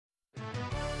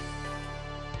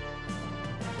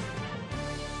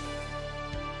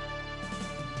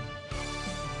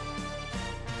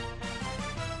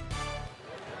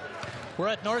We're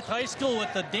at North High School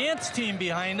with the dance team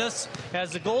behind us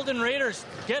as the Golden Raiders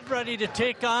get ready to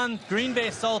take on Green Bay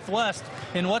Southwest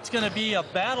in what's going to be a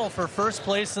battle for first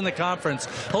place in the conference.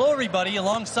 Hello, everybody.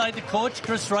 Alongside the coach,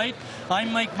 Chris Wright,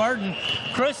 I'm Mike Martin.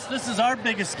 Chris, this is our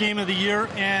biggest game of the year,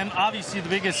 and obviously the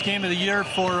biggest game of the year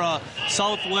for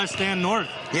Southwest and North.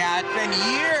 Yeah, it's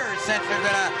been years since there's been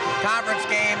a conference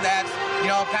game that's,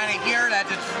 kind of here, that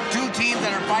it's two teams that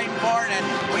are fighting for it, and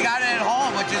we got it at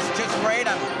home, which is just great.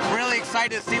 I'm really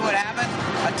excited to see what happens.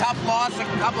 A tough loss a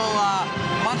couple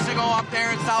months ago up there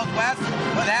in Southwest,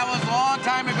 but that was a long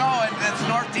time ago, and this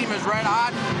North team is red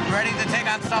hot, ready to take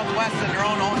on Southwest in their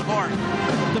own home court.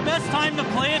 The best time to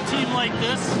play a team like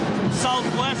this,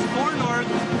 Southwest or North,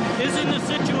 is in the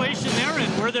situation they're in,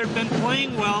 where they've been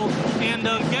playing well and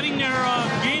getting their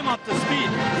game up to speed.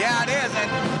 Yeah, it is. And,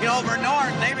 for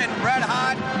North, they've been red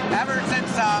hot ever since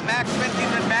Max Smith's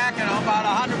been back, about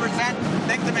 100%.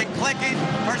 Things have been clicking.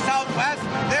 For Southwest,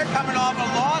 they're coming off a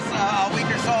loss a week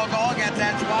or so ago against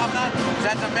that Schwabna.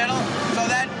 That's the middle. So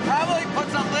that probably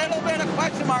puts a little bit of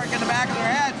question mark in the back of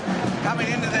their heads coming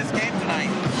into this game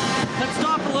tonight. Let's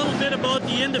talk a little bit about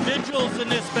the individuals in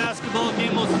this basketball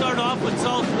game. We'll start off with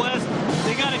Southwest.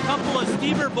 They got a couple of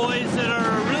Stever boys that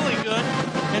are really good.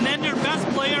 And then their best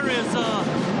player is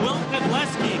Will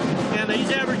Pedleski, and he's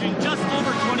averaging just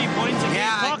over 20 points a game.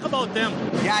 Yeah, talk about them.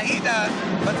 Yeah,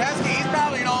 Pedleski, he's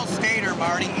probably an old skater,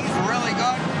 Marty. He's really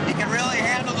good. He can really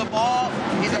handle the ball.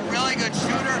 He's a really good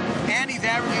shooter, and he's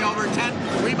averaging over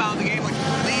 10 rebounds a game, which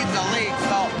leads the league.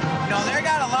 So, they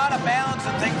got a lot of balance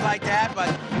and things like that,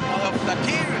 but the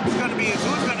key is going to be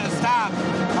who's going to stop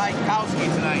Kowski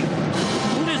tonight.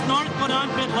 Who does North put on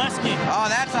Pedleski? Oh,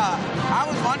 I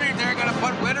was wondering if they're going to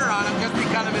put Witter on him just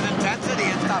because of his intensity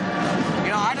and stuff.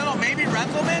 I don't know, maybe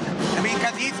Renzelman?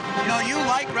 Because he's, you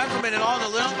like Renzelman and all the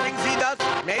little things he does.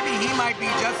 Maybe he might be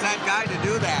just that guy to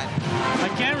do that. I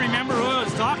can't remember who I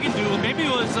was talking to. Maybe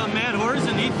it was Matt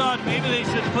Horsen. He thought maybe they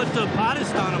should put the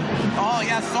Pottist on him. Oh,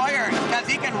 yeah, Sawyer, because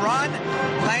he can run,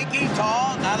 lanky,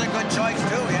 tall. Another good choice,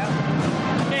 too,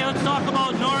 yeah. Okay, let's talk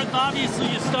about North. Obviously,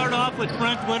 you start off with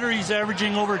Brent Witter. He's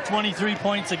averaging over 23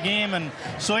 points a game, and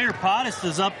Sawyer Pottist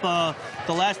is up,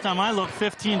 the last time I looked,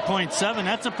 15.7.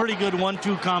 That's a pretty good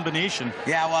 1-2 combination.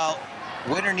 Yeah, well,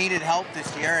 Witter needed help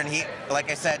this year, and he, like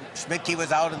I said, Schmidtke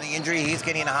was out in the injury. He's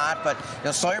getting hot, but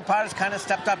Sawyer Pottist kind of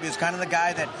stepped up. He was kind of the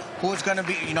guy who was going to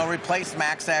be, replace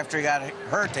Max after he got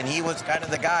hurt, and he was kind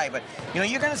of the guy. But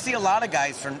you're going to see a lot of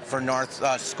guys for North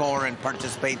score and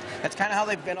participate. That's kind of how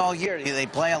they've been all year. They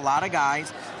play a lot of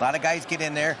guys. A lot of guys get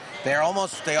in there. They all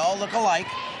look alike.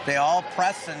 They all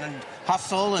press and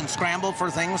hustle and scramble for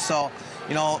things. So,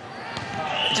 it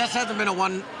just hasn't been a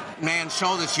one-man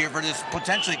show this year for this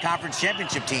potentially conference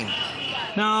championship team.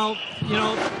 Now,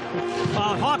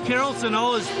 Hawk Harrelson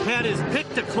always had his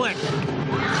pick to click.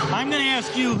 I'm going to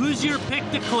ask you, who's your pick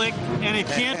to click, and it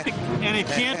can't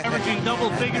averaging double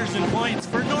figures in points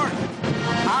for North?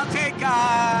 I'll take,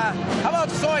 how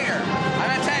about Sawyer? I'm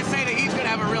going to say that he's going to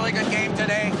have a really good game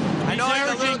today. He's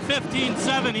averaging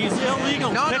 15-7. He's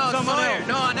illegal. No, Sawyer. Else.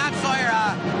 No, not Sawyer.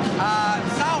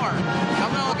 Sauer, a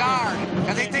little guard.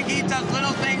 Because they think he does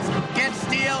little things, gets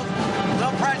steals,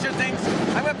 little pressure things.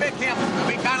 I'm going to pick him.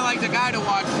 He'll be kind of like the guy to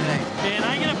watch today. And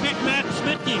I'm going to pick Matt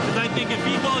Schmidtke, because I think if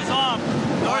he goes off,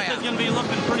 North is going to be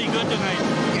looking pretty good tonight.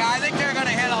 Yeah, I think they're going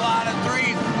to hit a lot of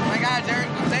threes. My guys,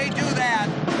 if they do that,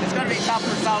 it's going to be tough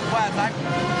for Southwest.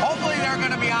 Hopefully they're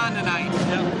going to be on tonight.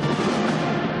 Yep.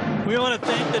 We want to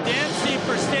thank the dance team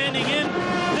for standing in.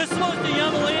 This was the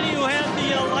young lady who had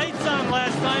the lights on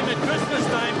last time at Christmas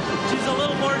time. She's a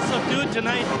little more subdued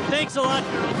tonight. Thanks a lot,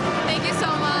 girl. Thank you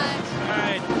so much.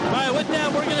 All right, with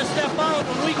that, we're going to step out.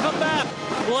 When we come back,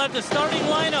 we'll have the starting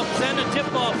lineups and a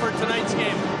tip-off for tonight's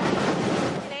game.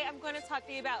 Today, I'm going to talk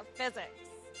to you about physics.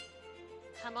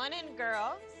 Come on in,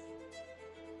 girls.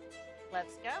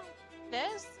 Let's go.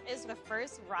 This is the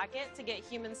first rocket to get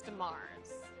humans to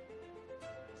Mars.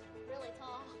 Really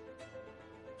tall.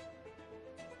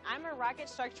 I'm a rocket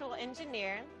structural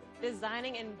engineer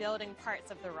designing and building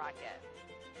parts of the rocket.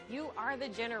 You are the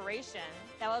generation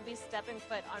that will be stepping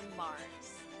foot on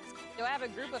Mars. Do I have a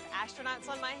group of astronauts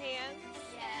on my hands?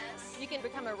 Yes. You can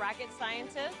become a rocket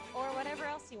scientist or whatever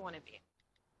else you want to be.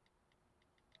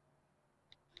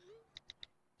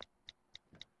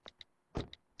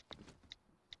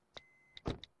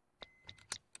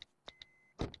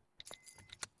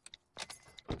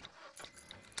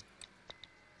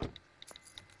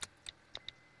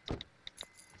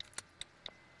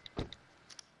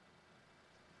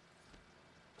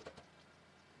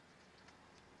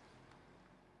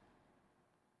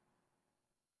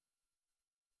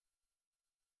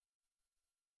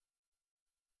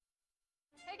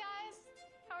 Hey guys,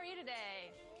 how are you today?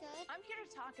 Good. I'm here to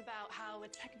talk about how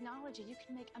with technology you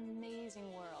can make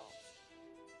amazing worlds.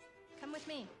 Come with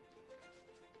me.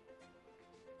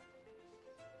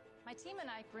 My team and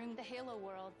I groomed the Halo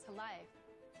world to life.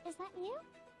 Is that you?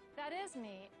 That is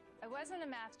me. I wasn't a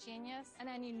math genius and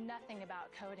I knew nothing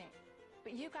about coding.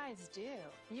 But you guys do.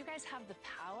 You guys have the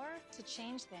power to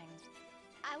change things.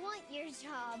 I want your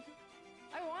job.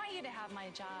 I want you to have my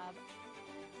job.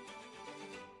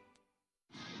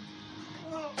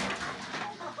 We're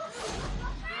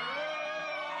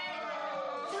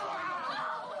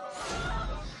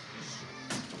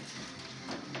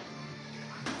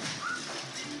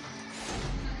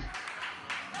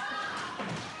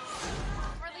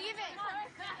leaving.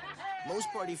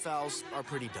 Most party fouls are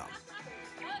pretty dumb.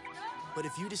 But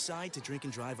if you decide to drink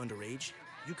and drive underage,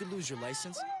 you could lose your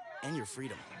license and your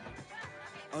freedom.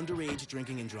 Underage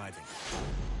drinking and driving.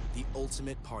 The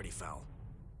ultimate party foul.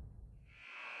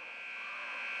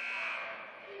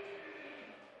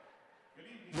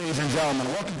 Ladies and gentlemen,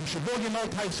 welcome to Sheboygan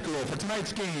North High School for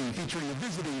tonight's game featuring the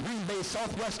visiting Green Bay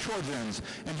Southwest Trojans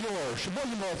and your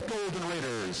Sheboygan North Golden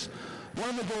Raiders. One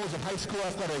of the goals of high school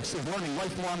athletics is learning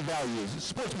lifelong values.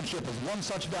 Sportsmanship is one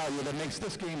such value that makes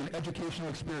this game an educational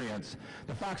experience.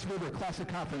 The Fox River Classic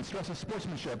Conference stresses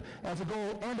sportsmanship as a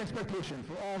goal and expectation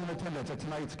for all in attendance at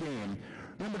tonight's game.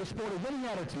 Remember to sport a winning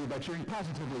attitude by cheering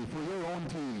positively for your own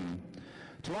team.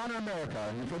 To honor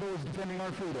America and for those defending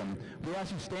our freedom, we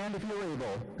ask you stand if you're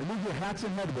able, remove your hats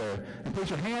and headwear, and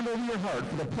place your hand over your heart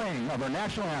for the playing of our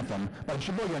national anthem by the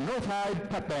Sheboygan North High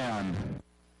Pep Band.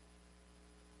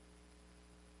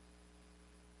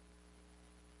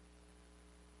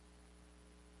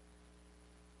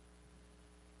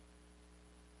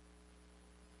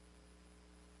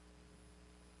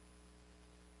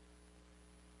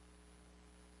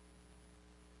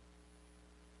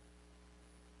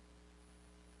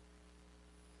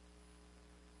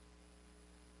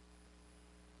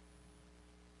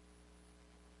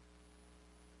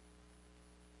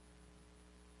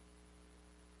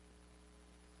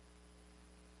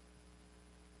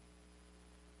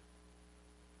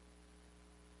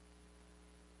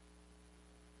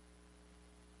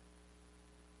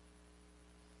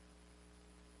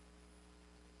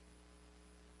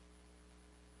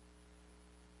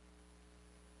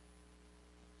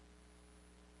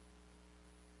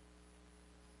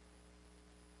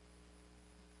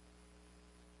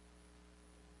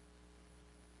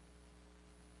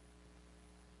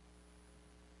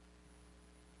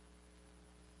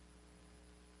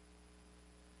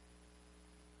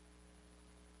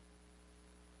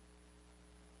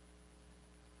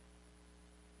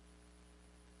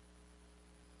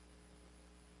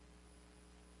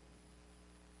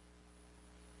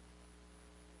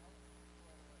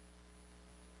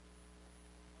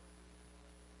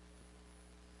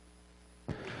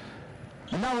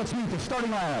 And now let's meet the starting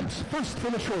lineups. First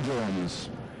for the Trojans.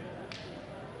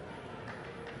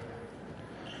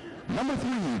 Number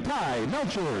 3, Ty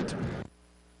Melchert.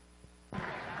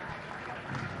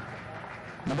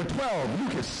 Number 12,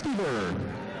 Lucas Stever.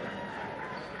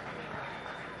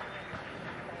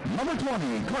 Number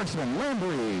 20, Carson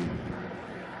Landry.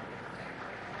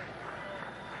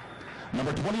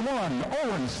 Number 21,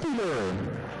 Owen Stever.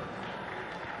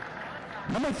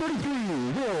 Number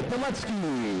 33, Will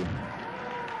Piletsky.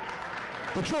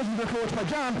 The Trojans are coached by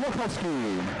John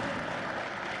Polkowski.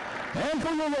 And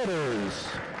for your Raiders,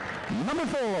 number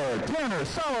 4, Tanner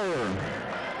Sauer.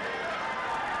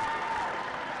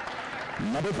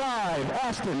 Number 5,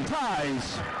 Austin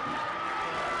Ties.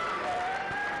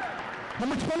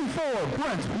 Number 24,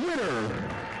 Brent Witter.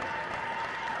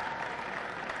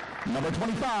 Number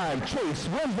 25, Chase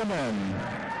Renzelman.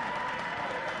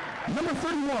 Number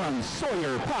 31,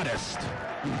 Sawyer Pottist.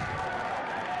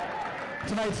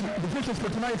 The officials for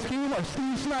tonight's game are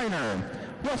Steve Snyder,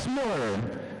 Russ Miller,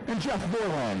 and Jeff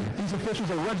Borland. These officials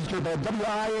are registered by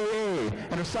WIAA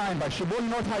and are signed by Sheboygan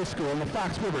North High School and the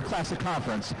Fox River Classic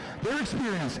Conference. Their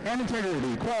experience and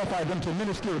integrity qualify them to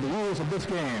administer the rules of this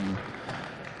game.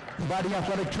 Providing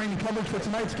athletic training coverage for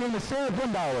tonight's game is Sarah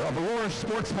Brindauer of Aurora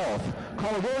Sports Health.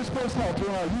 Call Aurora Sports Health to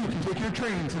allow you to take your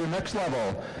training to the next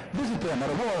level. Visit them at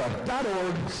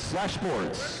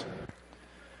aurora.org/sports.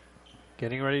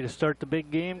 Getting ready to start the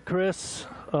big game, Chris.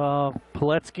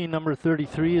 Piletsky, number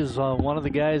 33, is one of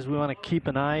the guys we want to keep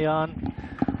an eye on.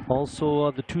 Also,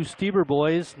 the two Steber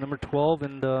boys, number 12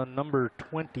 and number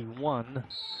 21.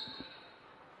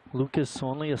 Lucas,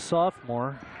 only a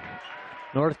sophomore.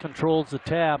 North controls the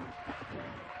tap.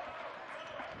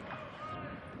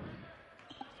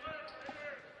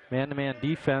 Man-to-man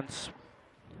defense.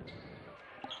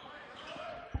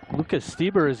 Lucas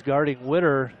Stieber is guarding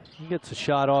Witter. He gets a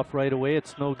shot off right away.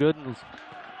 It's no good. And the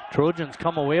Trojans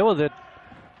come away with it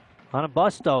on a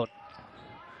bust out.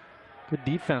 Good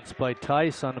defense by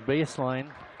Tice on the baseline.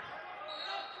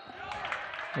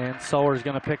 And Sauer's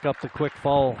going to pick up the quick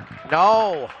foul.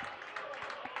 No,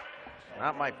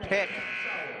 not my pick.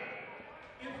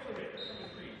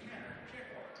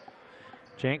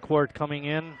 Jankwart coming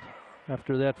in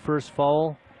after that first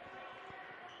foul.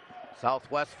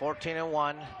 Southwest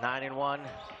 14-1, 9-1.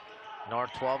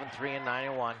 North 12-3 and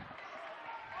 9-1.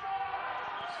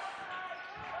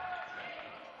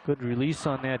 Good release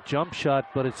on that jump shot,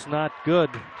 but it's not good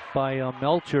by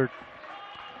Melchert.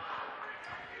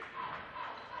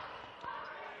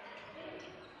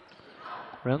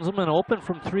 Renzelman open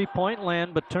from three-point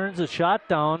land, but turns the shot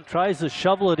down, tries to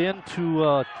shovel it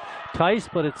into Tice,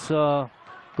 but it's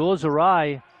goes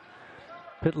awry.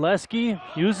 Pitleski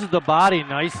uses the body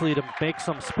nicely to make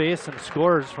some space and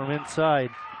scores from inside.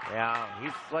 Yeah,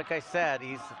 he's, like I said,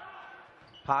 he's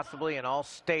possibly an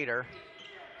all-stater.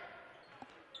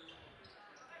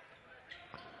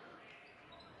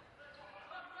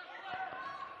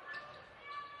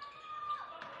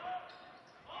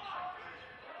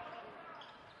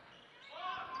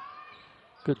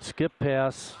 Good skip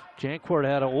pass. Jankwart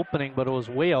had an opening, but it was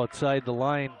way outside the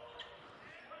line.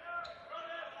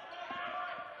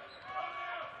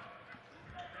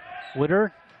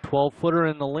 Witter, 12-footer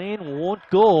in the lane, won't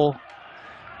go.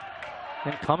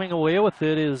 And coming away with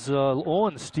it is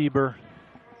Owen Stieber.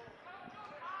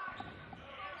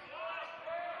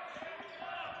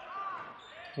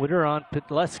 Witter on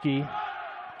Pitleski.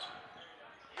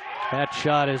 That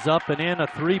shot is up and in, a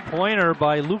three-pointer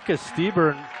by Lucas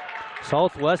Stieber.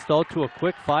 Southwest out to a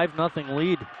quick 5-0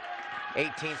 lead.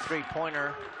 18th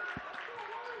three-pointer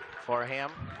for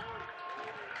him.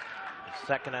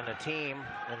 Second on the team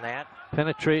in that.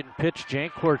 Penetrating pitch,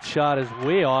 Jankwart's shot is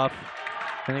way off.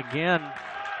 And again,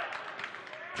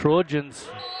 Trojans,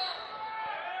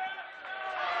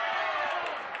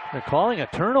 they're calling a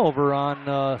turnover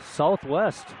on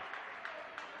Southwest.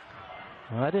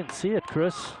 I didn't see it,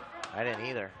 Chris. I didn't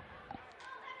either.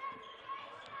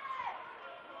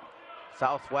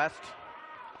 Southwest,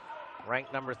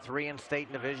 ranked number 3 in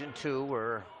state Division II.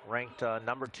 We're ranked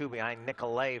number 2 behind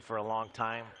Nicolay for a long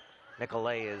time.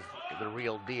 Nicolay is the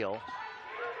real deal.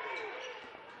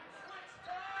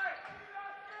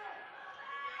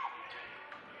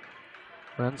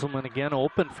 Renzelman again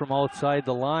open from outside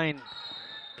the line.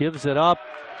 Gives it up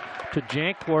to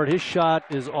Jankwart. His shot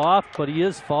is off, but he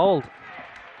is fouled.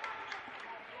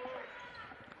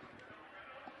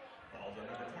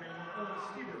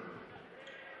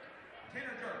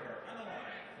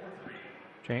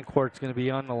 Jankwart's going to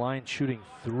be on the line shooting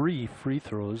 3 free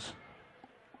throws.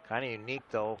 Kind of unique,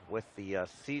 though, with the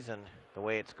season, the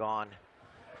way it's gone.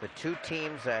 The two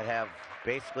teams that have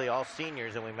basically all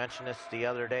seniors, and we mentioned this the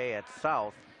other day at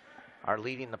South, are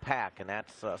leading the pack, and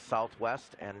that's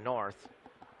Southwest and North.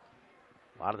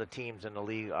 A lot of the teams in the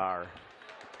league are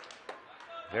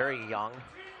very young.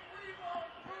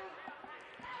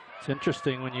 It's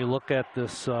interesting when you look at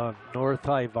this North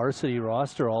High varsity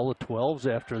roster, all the 12s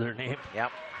after their name.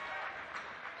 Yep.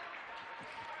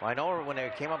 Well, I know when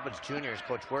they came up as juniors,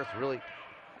 Coach Worth really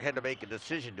had to make a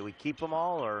decision. Do we keep them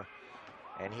all, or?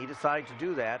 And he decided to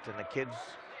do that, and the kids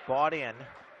bought in,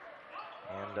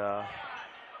 and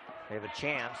they have a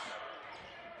chance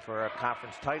for a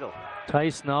conference title.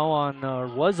 Tice now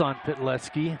on, was on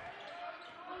Pitleski.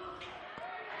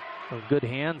 Good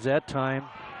hands that time.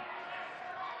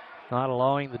 Not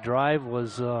allowing the drive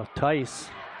was Tice.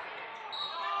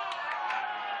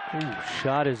 Ooh,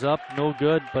 shot is up, no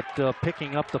good, but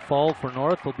picking up the foul for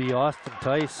North will be Austin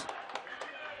Tice.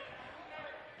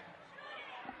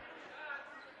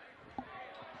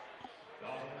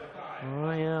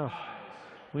 Oh yeah,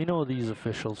 we know these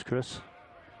officials, Chris.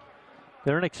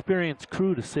 They're an experienced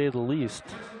crew, to say the least.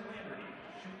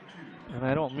 And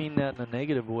I don't mean that in a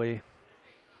negative way.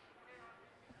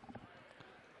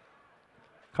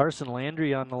 Carson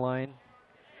Landry on the line.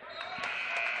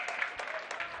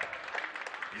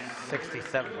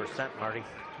 67%, Marty.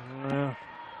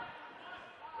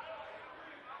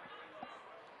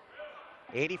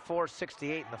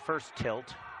 84-68 in the first tilt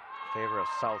in favor of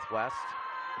Southwest.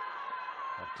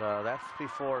 But that's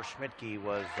before Schmidtke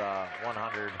was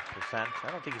 100%. I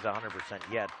don't think he's 100%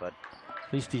 yet, but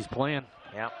at least he's playing.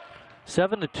 Yeah.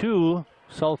 7-2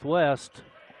 Southwest.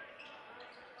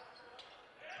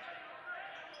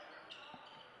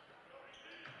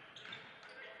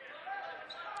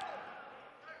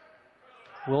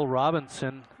 Will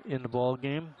Robinson in the ball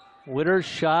game. Witter's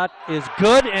shot is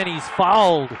good, and he's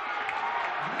fouled.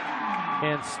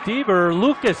 And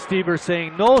Lucas Stever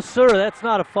saying, no, sir, that's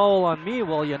not a foul on me.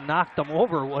 Well, you knocked him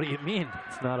over. What do you mean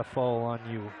it's not a foul on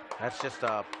you? That's just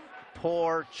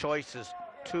poor choices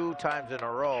 2 times in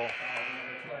a row.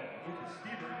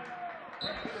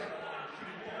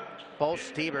 Both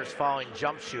Stevers fouling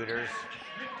jump shooters.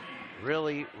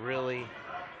 Really, really.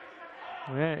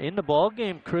 Yeah, in the ball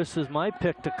game, Chris, is my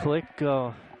pick to click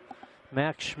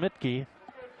Max Schmidtke.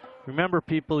 Remember,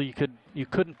 people, you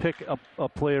couldn't pick up a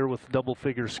player with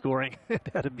double-figure scoring. It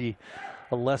had to be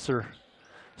a lesser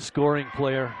scoring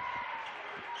player.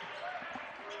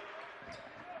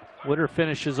 Witter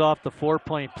finishes off the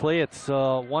 4-point play. It's a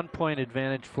 1-point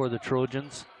advantage for the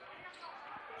Trojans.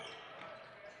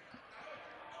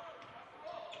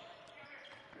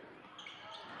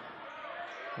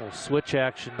 We'll switch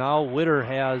action now. Witter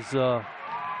has.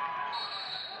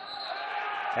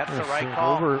 That's the right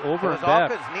call. Over and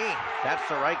back. Off his knee. That's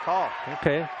the right call.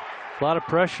 Okay. A lot of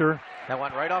pressure. That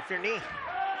went right off your knee.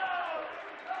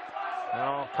 You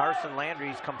know, Carson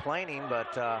Landry's complaining,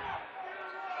 but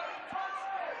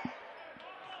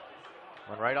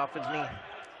went right off his knee.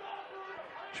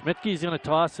 Schmidtke's going to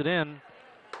toss it in.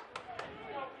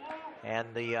 And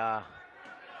the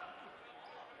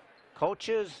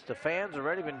coaches, the fans have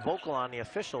already been vocal on the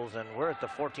officials, and we're at the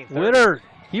 14th. Witter,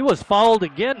 he was fouled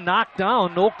again, knocked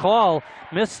down, no call,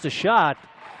 missed the shot.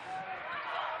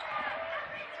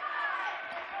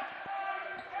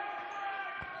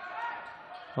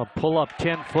 A pull-up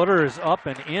 10-footer is up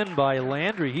and in by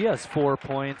Landry. He has 4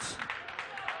 points.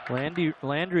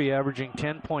 Landry averaging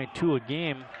 10.2 a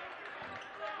game.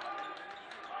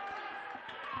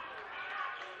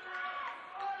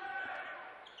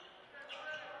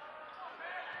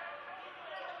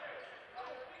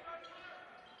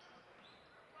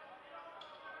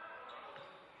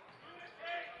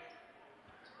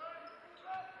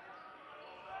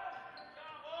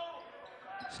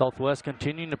 Southwest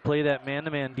continuing to play that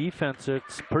man-to-man defense.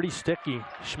 It's pretty sticky.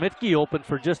 Schmidtke open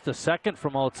for just a second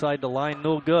from outside the line,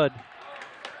 no good.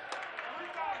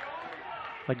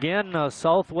 Again,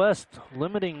 Southwest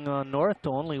limiting North to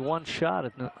only 1 shot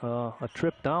at a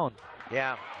trip down.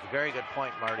 Yeah, very good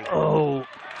point, Marty. Oh,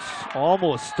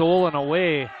 almost stolen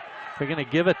away. They're going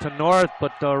to give it to North,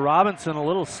 but Robinson a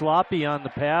little sloppy on the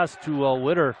pass to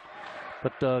Witter,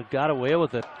 but got away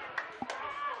with it.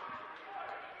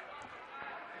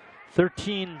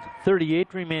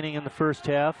 13:38 remaining in the first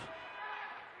half.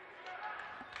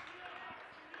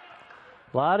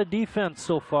 A lot of defense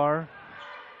so far.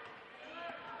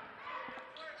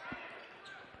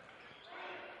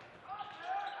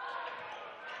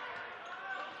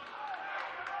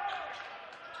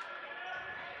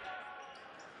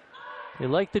 They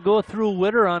like to go through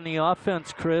Witter on the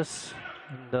offense, Chris,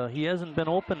 and he hasn't been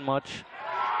open much.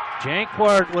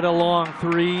 Jankwart with a long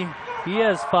 3. He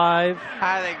has 5.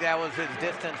 I think that was his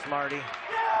distance, Marty.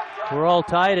 We're all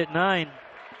tied at 9.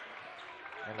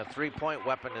 And the 3-point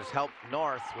weapon has helped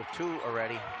North with 2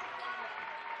 already.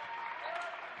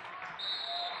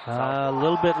 A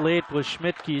little bit late was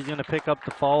Schmidtke. He's going to pick up the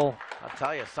foul. I'll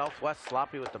tell you, Southwest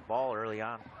sloppy with the ball early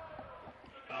on.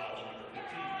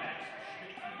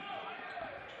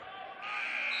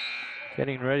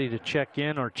 Getting ready to check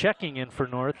in, or checking in for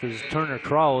North, is Turner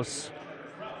Kraus.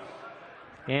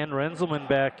 And Renzelman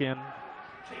back in.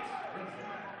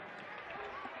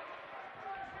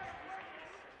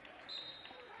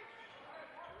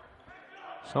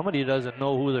 Somebody doesn't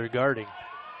know who they're guarding.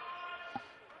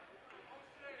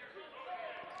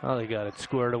 Oh, they got it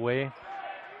squared away.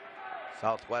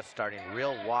 Southwest starting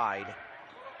real wide.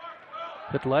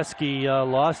 Pitleski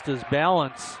lost his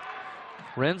balance.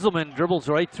 Renzelman dribbles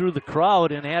right through the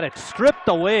crowd and had it stripped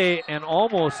away and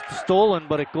almost stolen,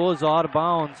 but it goes out of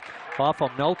bounds off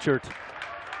of Melchert.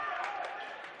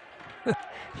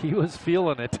 He was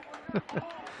feeling it.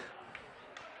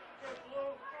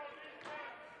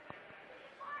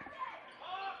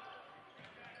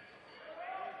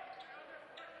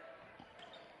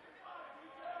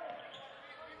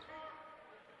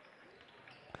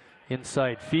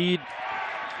 Inside feed.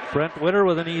 Brent Witter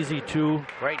with an easy 2.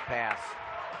 Great pass.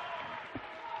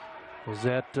 Was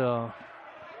that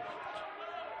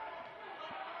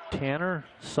Tanner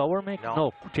Sauer make?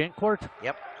 No, Jankwart?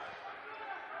 Yep.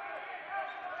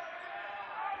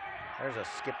 There's a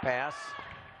skip pass.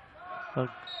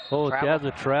 That's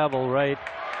a travel, right.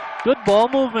 Good ball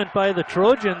movement by the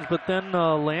Trojans, but then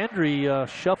Landry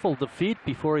shuffled the feet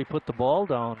before he put the ball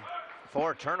down.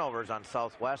 4 turnovers on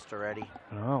Southwest already.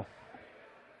 Oh.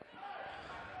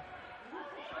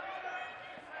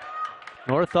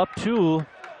 North up 2.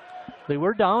 They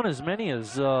were down as many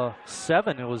as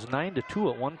 7. It was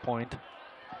 9-2 at one point.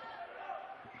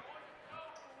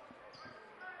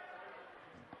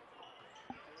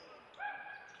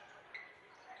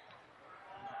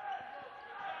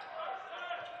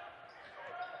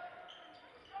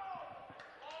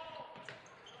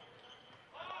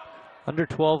 Under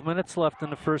 12 minutes left in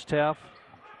the first half.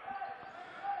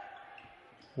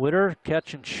 Witter,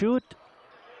 catch and shoot.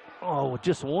 Oh, it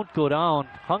just won't go down.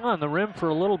 Hung on the rim for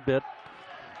a little bit.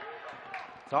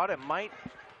 Thought it might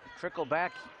trickle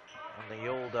back on the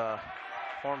old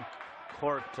home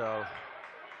court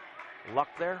luck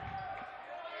there.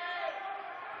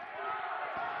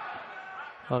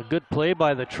 A good play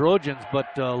by the Trojans,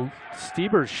 but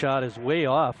Stieber's shot is way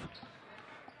off.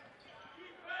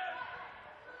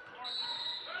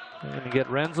 They're going to get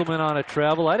Renzelman on a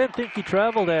travel. I didn't think he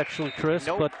traveled actually, Chris,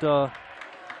 nope. But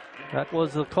that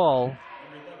was the call.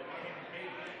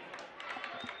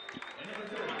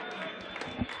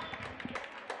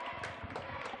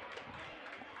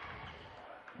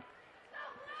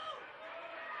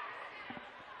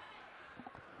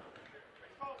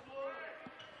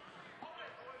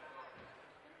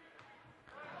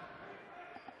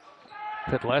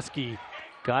 Petleski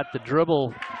got the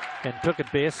dribble and took it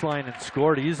baseline and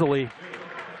scored easily.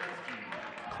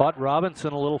 Caught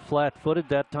Robinson a little flat-footed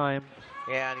that time.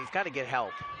 Yeah, and he's got to get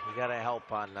help. He got to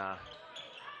help on,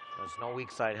 there's no weak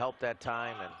side help that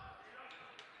time, and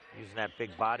using that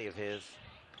big body of his.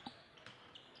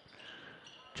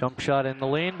 Jump shot in the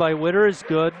lane by Witter is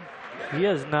good. He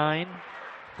has 8.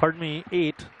 Pardon me,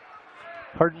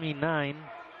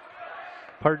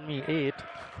 8.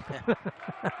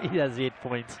 He has 8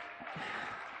 points.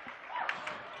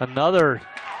 Another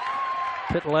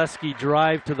Petleski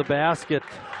drive to the basket.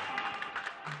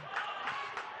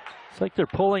 It's like they're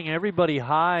pulling everybody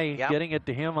high, yep. Getting it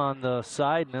to him on the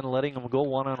side and then letting him go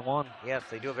one-on-one. Yes,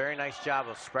 they do a very nice job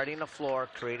of spreading the floor,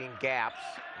 creating gaps,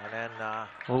 and then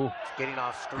getting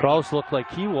off screen. Kraus looked like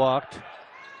he walked.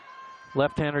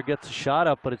 Left-hander gets a shot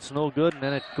up, but it's no good, and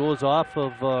then it goes off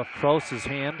of Kraus's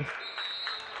hand.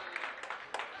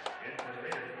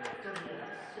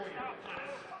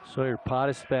 Sawyer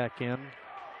Pottis back in,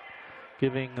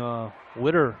 giving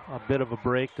Witter a bit of a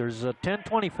break. There's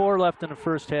 10:24 left in the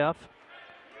first half.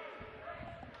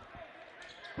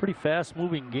 Pretty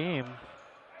fast-moving game.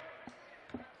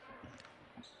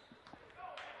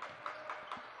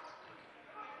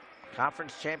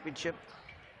 Conference championship.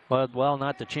 Well,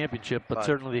 not the championship, but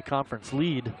certainly the conference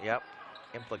lead. Yep,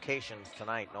 implications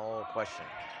tonight, no question.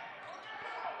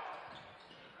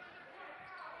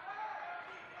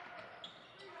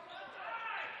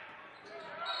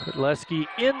 Petleski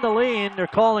in the lane. They're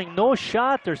calling no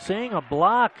shot. They're saying a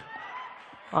block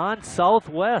on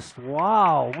Southwest.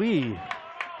 Wow,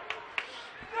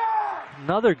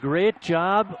 another great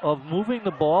job of moving the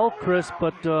ball, Chris,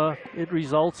 but it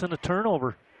results in a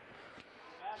turnover.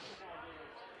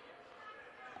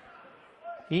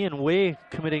 Ian Way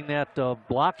committing that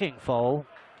blocking foul.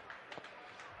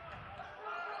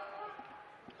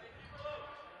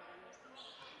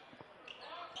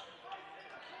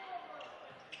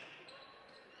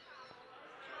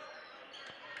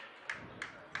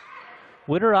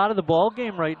 Witter out of the ball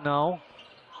game right now.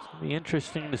 It's going to be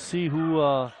interesting to see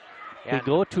who they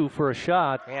go to for a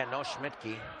shot. Yeah, no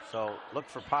Schmidtke, so look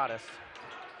for Pottis.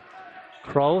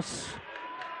 Kraus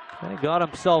kind of got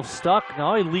himself stuck.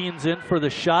 Now he leans in for the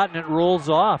shot and it rolls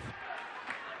off.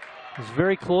 He's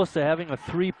very close to having a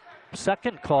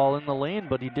 3-second call in the lane,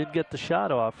 but he did get the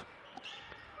shot off.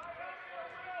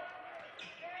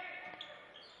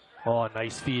 Oh,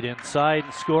 nice feed inside,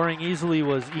 and scoring easily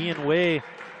was Ian Way.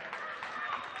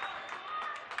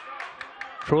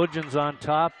 Trojans on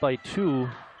top by 2.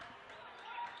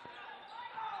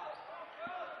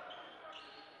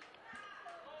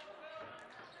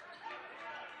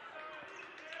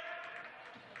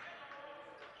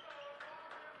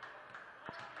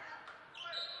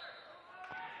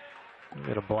 We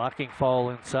got a blocking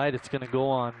foul inside. It's going to go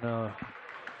on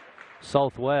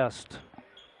Southwest.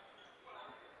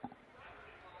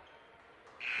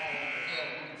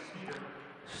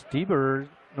 Stieber,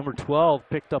 number 12,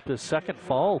 picked up his second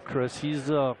foul, Chris. He's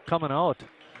coming out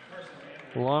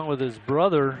along with his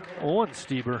brother, Owen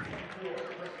Stieber.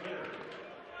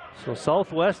 So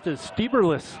Southwest is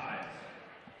Stieberless.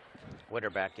 Witter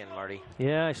back in, Marty.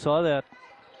 Yeah, I saw that.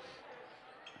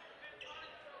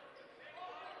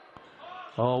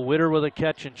 Oh, Witter with a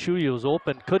catch and shoot. He was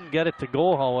open. Couldn't get it to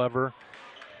go, however.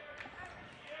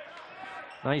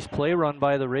 Nice play run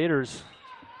by the Raiders.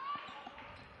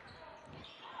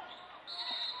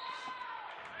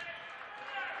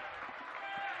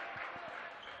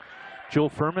 Joe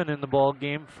Furman in the ball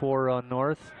game for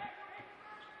North.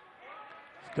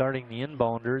 He's guarding the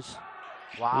inbounders.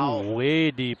 Wow. Ooh,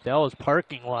 way deep. That was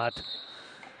parking lot.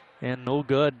 And no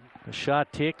good. A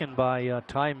shot taken by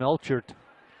Ty Melchert.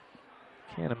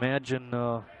 Can't imagine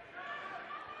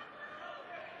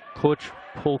Coach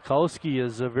Polkowski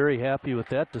is very happy with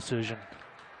that decision.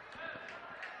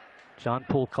 John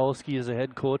Polkowski is the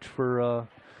head coach for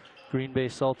Green Bay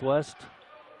Southwest.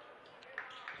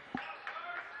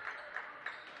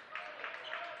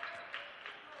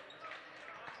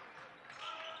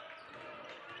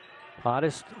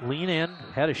 Pottis lean in,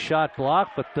 had a shot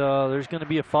blocked, but there's going to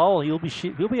be a foul. He'll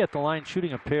be at the line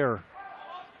shooting a pair.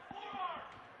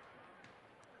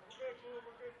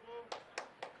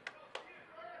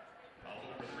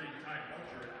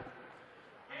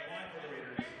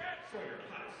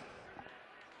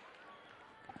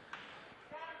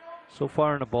 So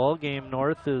far in the ball game,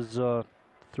 North is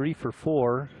 3 for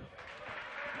 4,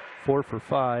 4 for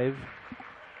 5.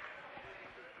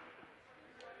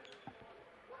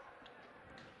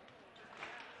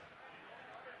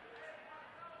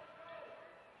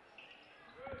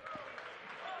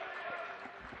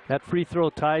 That free throw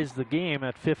ties the game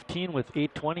at 15 with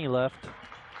 8:20 left.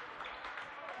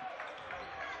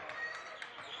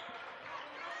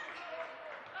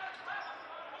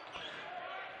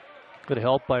 Good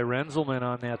help by Renzelman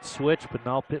on that switch, but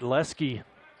now Pitleski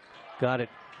got it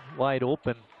wide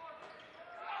open.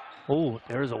 Oh,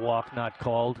 there's a walk not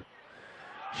called.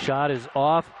 Shot is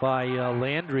off by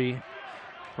Landry.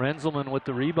 Renzelman with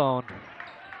the rebound.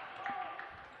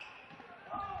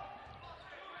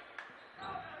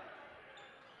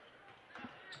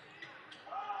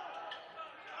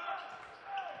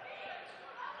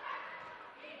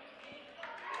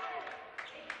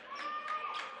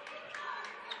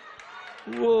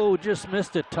 Whoa, just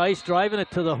missed it. Tice driving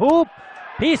it to the hoop.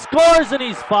 He scores and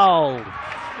he's fouled.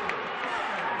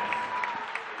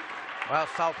 Well,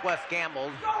 Southwest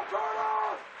gambled,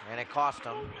 and it cost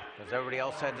them because everybody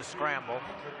else had to scramble.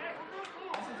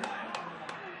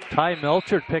 Ty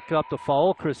Melchert picked up the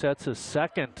foul, Chris. That's his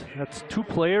second. That's 2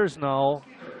 players now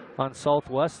on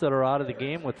Southwest that are out of the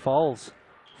game with foul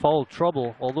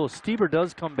trouble. Although Stieber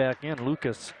does come back in,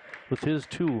 Lucas, with his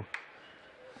 2.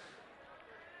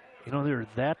 You know, they're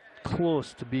that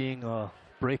close to being a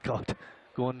breakout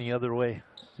going the other way.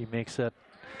 He makes that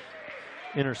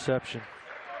interception.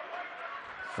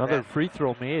 Another free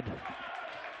throw made.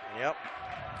 Yep.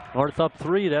 North up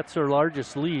 3, that's their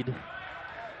largest lead,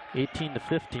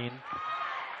 18-15.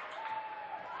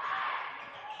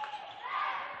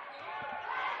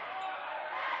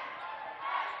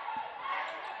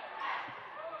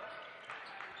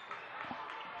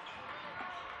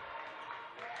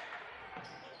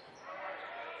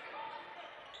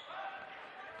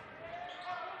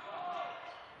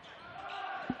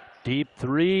 Deep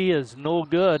 3 is no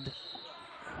good.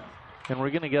 And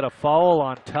we're going to get a foul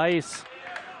on Tice,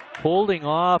 holding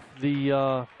off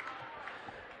Ian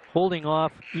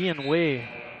Way.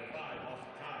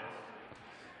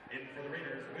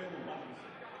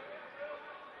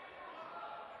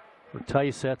 For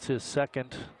Tice, that's his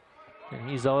second, and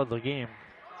he's out of the game.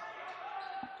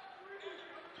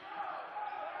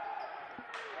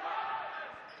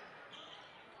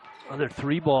 Another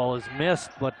 3 ball is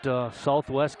missed, but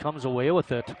Southwest comes away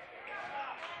with it.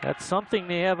 That's something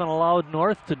they haven't allowed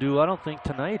North to do, I don't think,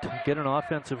 tonight. Get an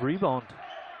offensive rebound.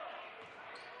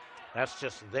 That's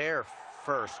just their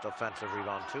first offensive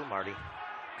rebound too, Marty.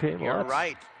 Okay, well, you're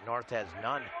right. North has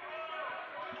none.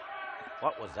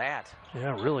 What was that?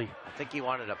 Yeah, really. I think he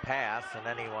wanted a pass, and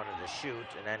then he wanted to shoot,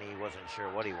 and then he wasn't sure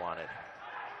what he wanted.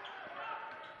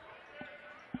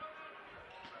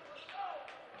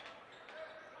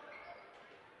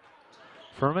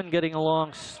 Furman getting a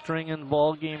long string in the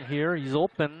ball game here. He's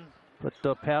open,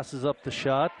 but passes up the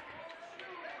shot.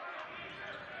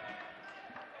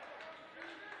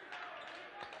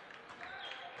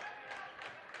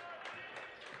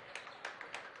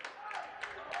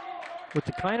 With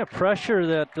the kind of pressure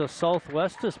that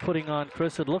Southwest is putting on,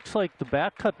 Chris, it looks like the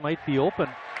back cut might be open.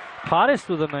 Pottis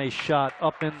with a nice shot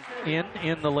up in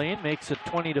the lane, makes it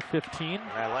 20-15.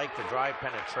 I like the drive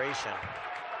penetration.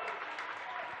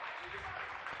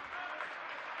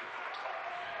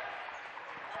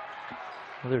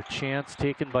 Another chance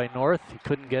taken by North. He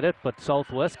couldn't get it, but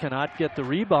Southwest cannot get the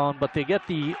rebound, but they get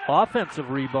the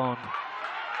offensive rebound.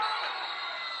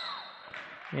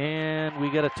 And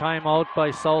we get a timeout by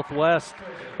Southwest.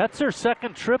 That's their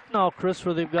second trip now, Chris,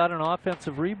 where they've got an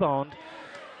offensive rebound.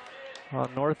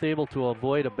 North able to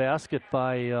avoid a basket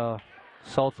by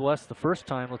Southwest the first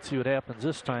time. Let's see what happens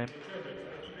this time.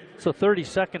 It's a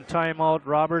 30-second timeout,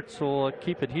 Robert, so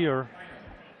keep it here.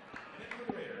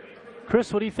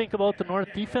 Chris, what do you think about the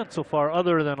North defense so far,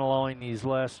 other than allowing these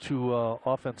last 2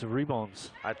 offensive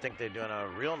rebounds? I think they're doing a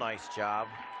real nice job.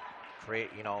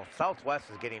 Southwest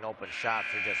is getting open shots.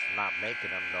 They're just not making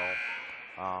them, though.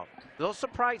 A little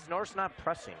surprised North's not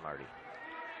pressing, Marty.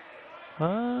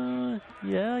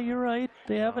 Yeah, you're right.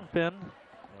 They haven't been.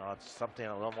 You know, it's something,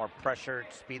 a little more pressure,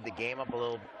 speed the game up a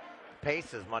little.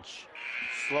 Pace is much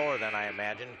slower than I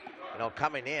imagined. You know,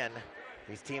 coming in,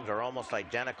 these teams are almost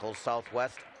identical.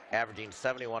 Southwest averaging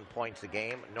 71 points a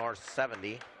game, North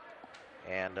 70,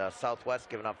 and Southwest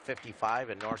giving up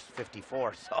 55 and North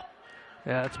 54. So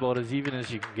yeah, it's about as even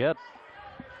as you can get.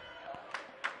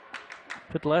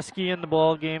 Pitleski in the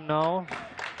ball game now.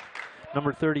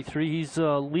 Number 33, he's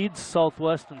leads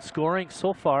Southwest in scoring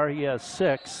so far. He has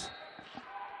 6.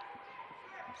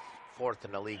 Fourth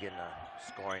in the league in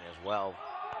scoring as well.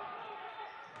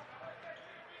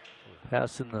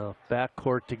 Pass in the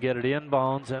backcourt to get it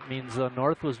inbounds. That means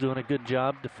North was doing a good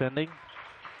job defending.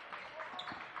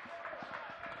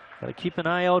 Got to keep an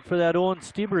eye out for that Owen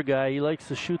Stieber guy. He likes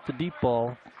to shoot the deep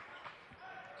ball.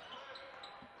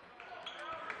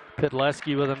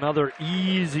 Pitleski with another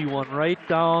easy one right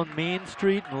down Main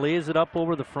Street and lays it up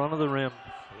over the front of the rim.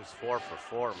 He's 4 for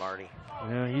 4, Marty.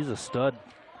 Yeah, he's a stud.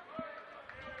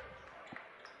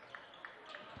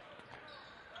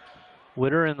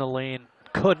 Witter in the lane,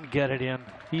 couldn't get it in.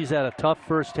 He's had a tough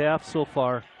first half so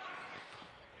far.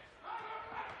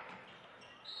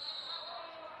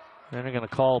 Then they're going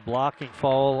to call a blocking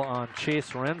foul on Chase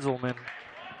Renzelman.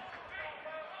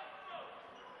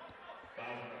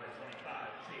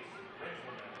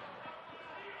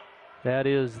 That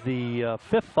is the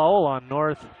 5th foul on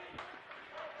North.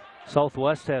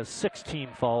 Southwest has 16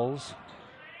 fouls.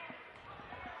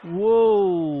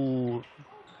 Whoa!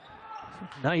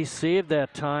 Nice save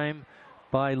that time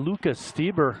by Lucas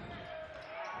Stieber.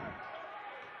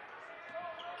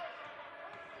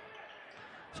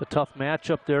 It's a tough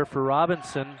matchup there for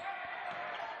Robinson.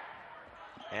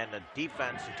 And the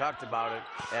defense, you talked about it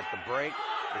at the break,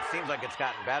 it seems like it's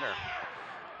gotten better.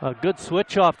 A good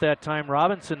switch off that time.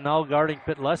 Robinson now guarding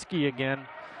Pitleski again.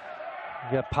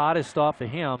 You got Pottist off of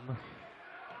him.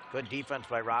 Good defense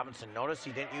by Robinson. Notice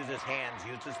he didn't use his hands,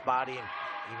 used his body, and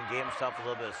even gave himself a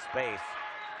little bit of space.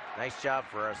 Nice job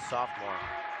for a sophomore.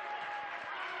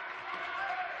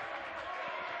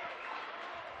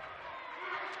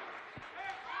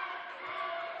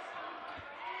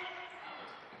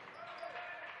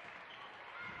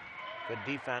 Good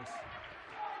defense.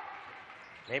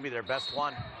 Maybe their best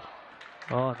one.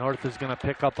 Oh, North is going to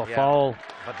pick up a foul.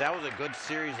 But that was a good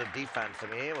series of defense. I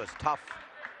mean, it was tough.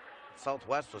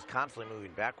 Southwest was constantly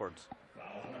moving backwards.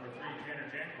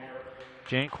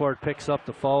 Jancourt picks up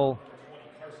the foul.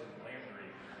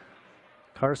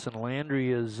 Carson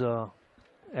Landry is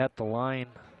at the line.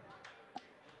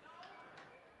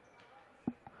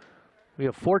 We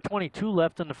have 4:22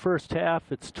 left in the first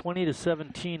half. It's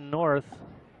 20-17 North.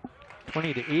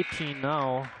 20-18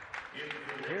 now.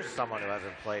 Here's someone who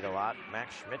hasn't played a lot,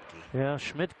 Max Schmidtke. Yeah,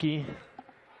 Schmidtke,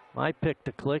 my pick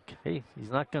to click. Hey, he's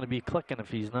not going to be clicking if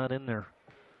he's not in there.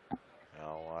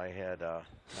 Oh, I had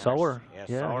Sauer. Yeah,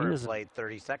 Sauer played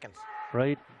 30 seconds.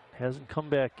 Right, hasn't come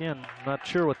back in. Not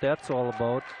sure what that's all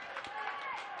about.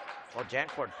 Well,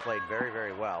 Jancourt played very,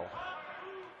 very well.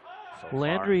 So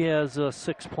Landry has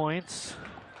 6 points.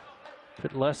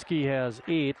 Pitleski has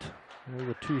 8. They're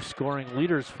the 2 scoring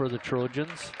leaders for the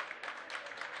Trojans.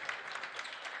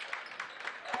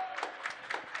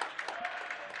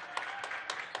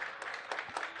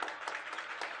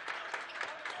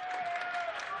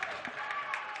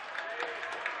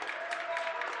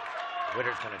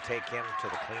 Witter's going to take him to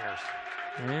the cleaners.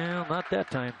 Well, not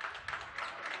that time.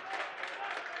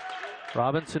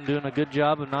 Robinson doing a good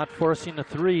job of not forcing the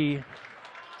 3.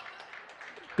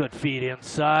 Good feed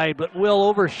inside, but Will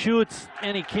overshoots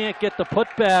and he can't get the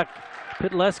putback.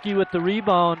 Pitleski with the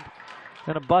rebound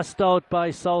and a bust out by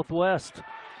Southwest.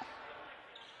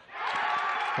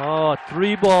 Oh, a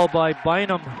 3-ball by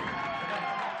Bynum.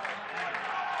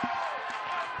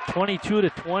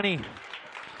 22-20.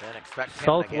 Didn't expect him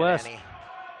Southwest. to get any.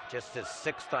 Just his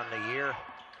 6th on the year.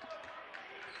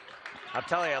 I'll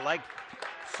tell you, I like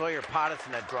Sawyer Pottis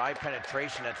and that drive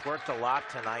penetration. That's worked a lot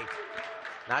tonight.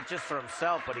 Not just for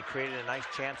himself, but he created a nice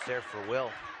chance there for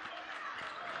Will.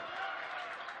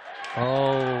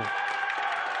 Oh,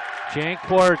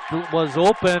 Jancourt was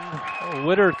open.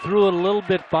 Witter threw it a little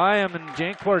bit by him, and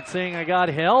Jancourt saying, I got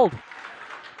held.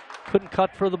 Couldn't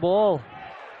cut for the ball.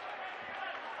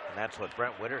 And that's what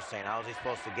Brent Witter's saying. How is he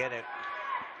supposed to get it?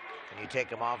 And you take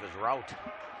him off his route.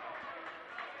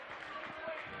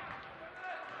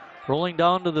 Rolling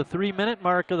down to the 3-minute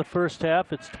mark of the first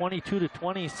half. It's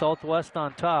 22-20, Southwest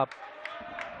on top.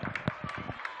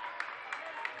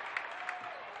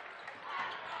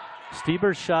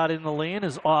 Stieber's shot in the lane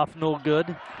is off, no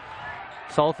good.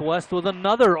 Southwest with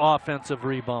another offensive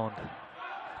rebound.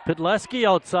 Pitleski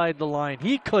outside the line.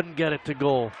 He couldn't get it to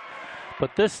go.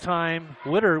 But this time,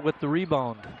 Witter with the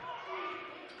rebound.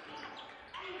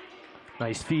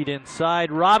 Nice feed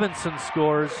inside. Robinson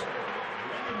scores.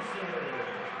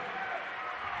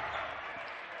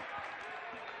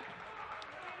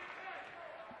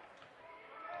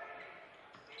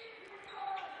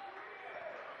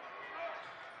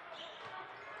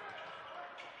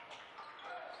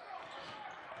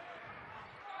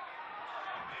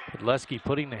 Podleski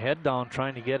putting the head down,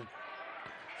 trying to get it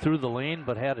through the lane,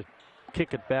 but had to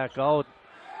kick it back out.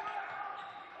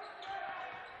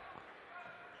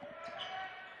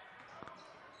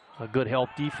 A good help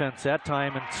defense that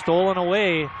time, and stolen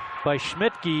away by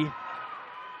Schmidtke.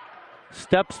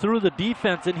 Steps through the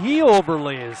defense, and he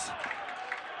overlays.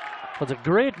 It was a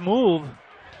great move.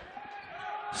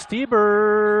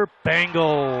 Stieber,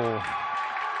 bango.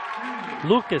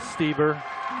 Lucas Stieber.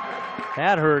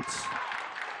 That hurts.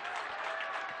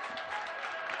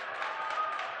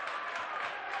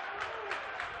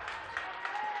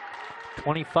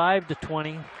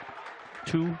 (25-22).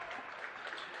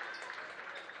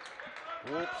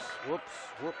 Whoops.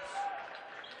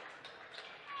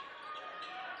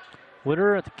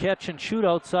 Witter at the catch and shoot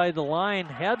outside the line.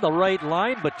 Had the right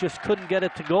line, but just couldn't get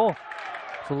it to go.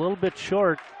 It's a little bit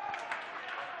short.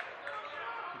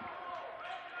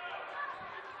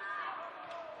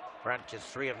 Brent is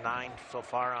 3 of 9 so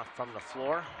far from the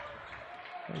floor.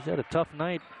 He's had a tough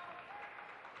night.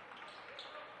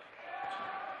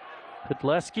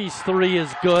 Podleski's three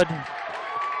is good.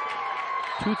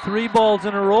 2 3 balls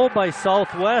in a row by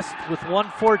Southwest with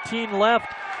 1:14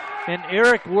 left. And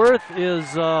Eric Worth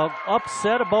is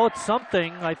upset about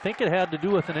something. I think it had to do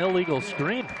with an illegal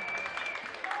screen.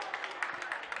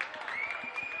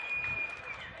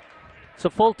 It's a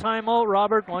full timeout.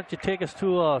 Robert, why don't you take us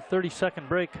to a 30-second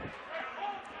break?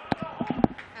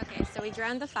 Okay, so we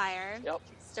drowned the fire. Yep.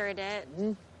 Stirred it.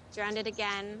 Drowned it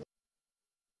again.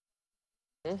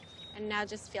 And now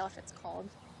just feel if it's cold.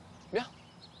 Yeah.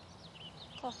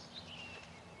 Cool.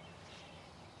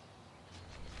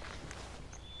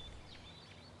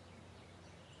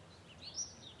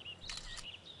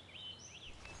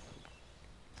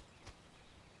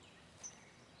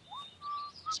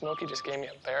 Smokey just gave me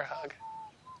a bear hug.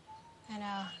 I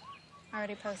know. I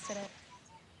already posted it.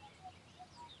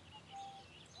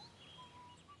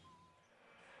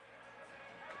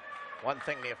 One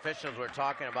thing the officials were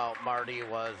talking about, Marty,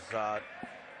 was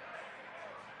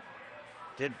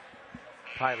did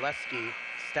Podleski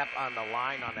step on the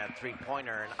line on that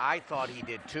three-pointer? And I thought he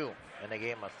did too, and they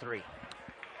gave him a 3.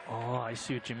 Oh, I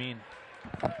see what you mean.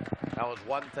 That was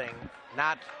one thing.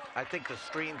 I think the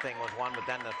screen thing was one, but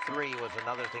then the 3 was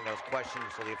another thing that was questioned.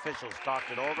 So the officials talked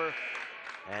it over,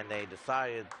 and they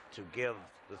decided to give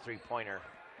the three-pointer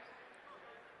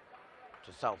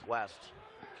to Southwest.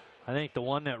 I think the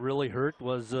one that really hurt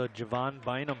was Javon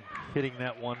Bynum hitting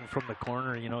that one from the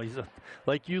corner. You know, he's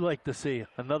like you like to say,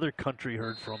 another country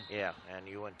heard from. Yeah, and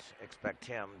you wouldn't expect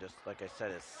him, just like I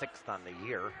said, his 6th on the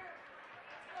year.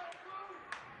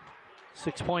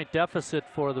 6-point deficit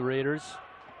for the Raiders.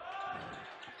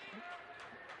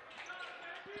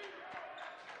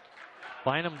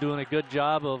 Bynum doing a good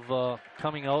job of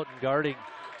coming out and guarding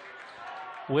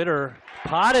Witter.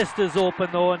 Podest is open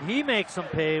though, and he makes them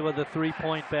pay with a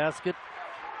 3-point basket.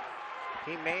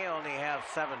 He may only have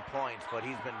 7 points, but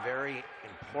he's been very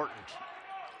important.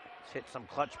 He's hit some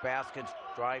clutch baskets,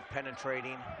 drive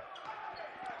penetrating.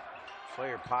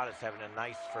 Sawyer Podest having a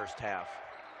nice first half.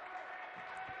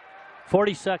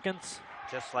 40 seconds.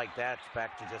 Just like that, it's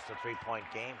back to just a 3-point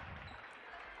game.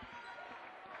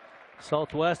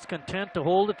 Southwest content to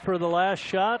hold it for the last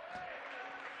shot.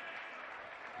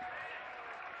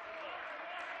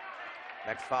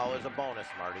 Next foul is a bonus,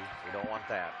 Marty. We don't want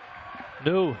that.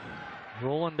 No.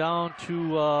 Rolling down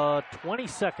to 20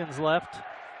 seconds left.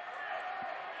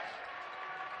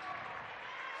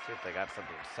 See if they got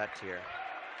something set here.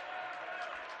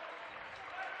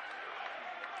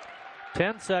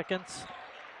 10 seconds.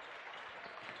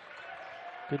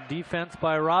 Good defense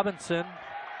by Robinson.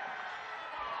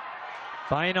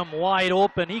 Bynum wide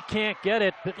open. He can't get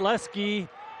it. Podleski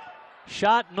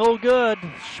shot no good.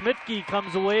 Schmidtke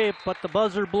comes away, but the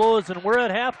buzzer blows, and we're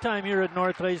at halftime here at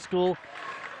North High School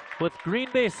with Green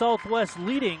Bay Southwest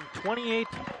leading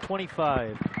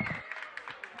 28-25.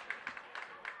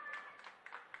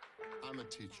 I'm a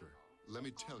teacher. Let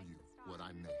me tell you what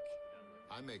I make.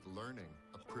 I make learning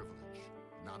a privilege,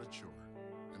 not a chore,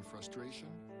 and frustration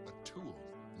a tool,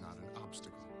 not an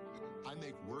obstacle. I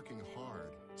make working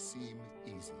hard seem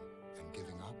easy and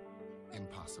giving up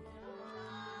impossible.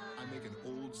 I make an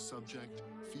old subject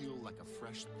feel like a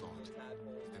fresh thought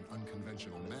and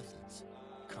unconventional methods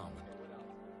common.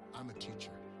 I'm a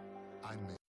teacher. I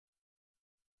make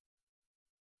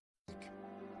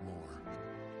more.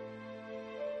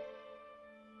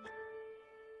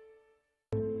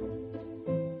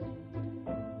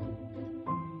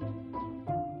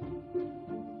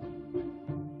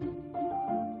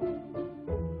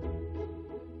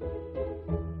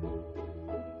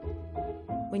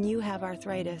 When you have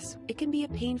arthritis, it can be a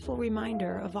painful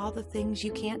reminder of all the things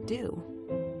you can't do.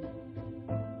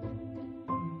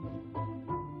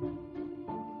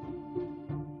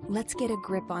 Let's get a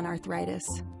grip on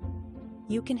arthritis.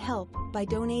 You can help by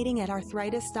donating at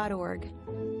arthritis.org.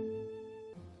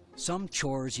 Some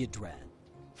chores you dread.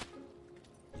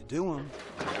 You do them,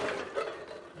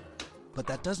 but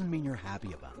that doesn't mean you're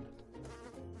happy about it.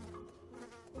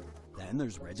 Then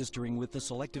there's registering with the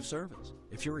Selective Service.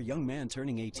 If you're a young man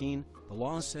turning 18, the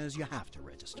law says you have to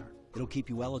register. It'll keep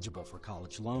you eligible for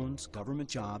college loans, government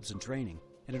jobs, and training,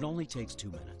 and it only takes 2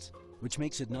 minutes, which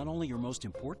makes it not only your most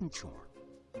important chore,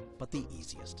 but the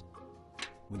easiest.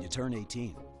 When you turn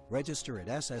 18, register at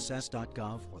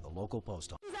sss.gov or the local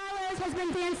post office. Has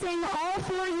been dancing all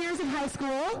 4 years of high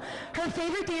school. Her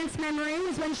favorite dance memory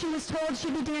was when she was told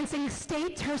she'd be dancing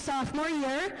state her sophomore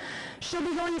year. She'll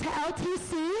be going to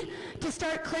LTC to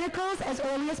start clinicals as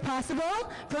early as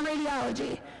possible for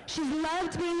radiology. She's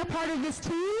loved being a part of this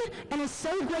team and is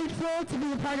so grateful to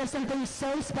be a part of something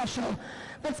so special.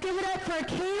 Let's give it up for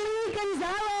Kaylee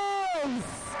Gonzalez.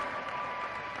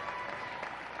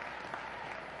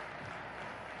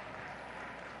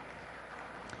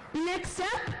 Next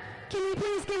up, can you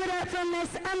please give it up for Miss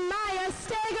Amaya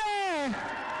Steger?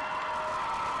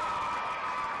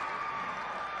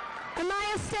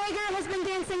 Amaya Steger has been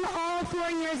dancing all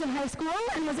 4 years of high school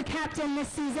and was a captain this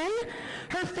season.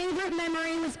 Her favorite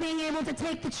memory was being able to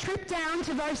take the trip down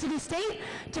to Varsity State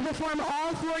to perform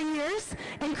all 4 years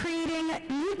and creating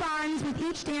new bonds with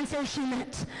each dancer she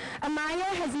met.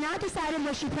 Amaya has not decided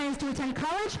where she plans to attend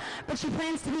college, but she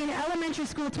plans to be an elementary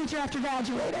school teacher after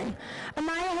graduating.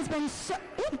 Amaya has been so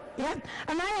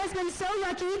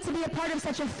lucky to be a part of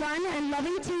such a fun and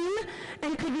loving team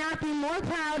and could not be more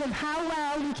proud of how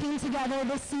well we came together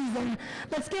this season.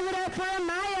 Let's give it up for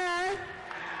Amaya.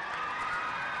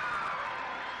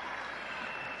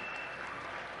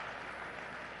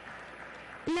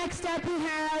 Next up, we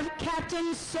have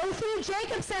Captain Sophie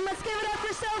Jacobson. Let's give it up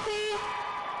for Sophie.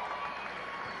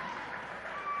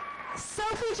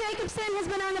 Sophie Jacobson has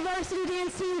been on the varsity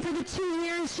dance team for the 2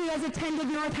 years she has attended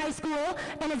North High School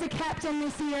and is a captain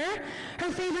this year. Her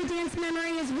favorite dance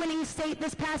memory is winning state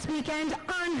this past weekend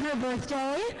on her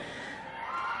birthday.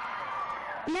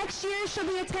 Next year, she'll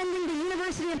be attending the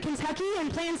University of Kentucky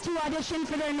and plans to audition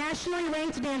for their nationally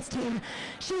ranked dance team.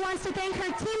 She wants to thank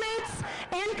her teammates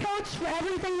and coach for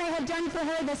everything they have done for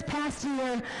her this past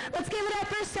year. Let's give it up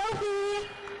for Sophie.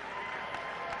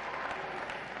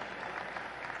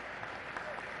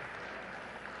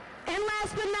 And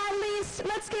last but not least,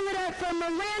 let's give it up for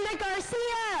Miranda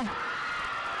Garcia.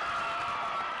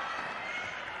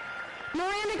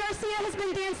 Miranda Garcia has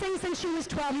been dancing since she was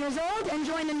 12 years old and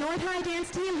joined the North High dance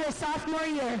team her sophomore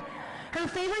year. Her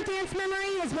favorite dance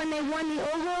memory is when they won the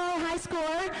overall high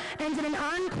score and did an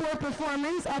encore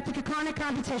performance at the Kekana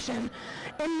competition.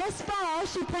 In this fall,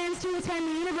 she plans to attend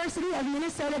the University of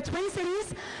Minnesota Twin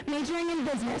Cities, majoring in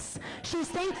business. She's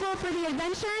thankful for the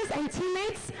adventures and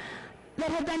teammates that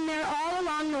have been there all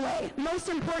along the way. Most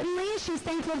importantly, she's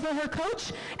thankful for her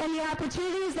coach and the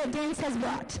opportunities that dance has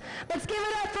brought. Let's give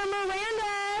it up for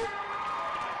Miranda.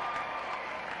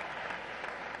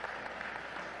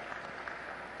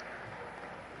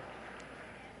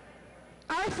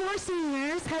 Our 4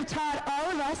 seniors have taught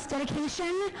all of us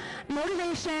dedication,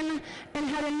 motivation, and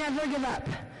how to never give up.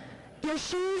 Your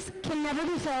shoes can never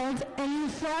be filled, and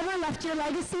you've forever left your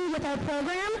legacy with our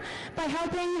program by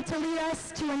helping to lead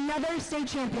us to another state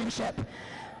championship.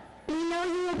 We know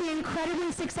you will be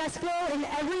incredibly successful in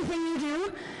everything you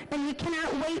do, and we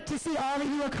cannot wait to see all that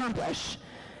you accomplish.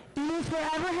 You will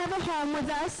forever have a home with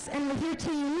us and with your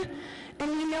team, and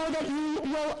we know that you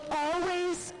will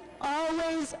always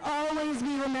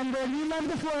be remembered. We love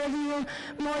the 4 of you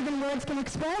more than words can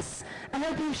express. I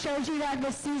hope we've showed you that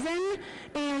this season,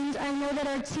 and I know that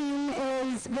our team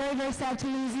is very, very sad to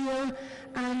lose you,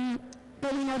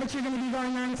 but we know that you're going to be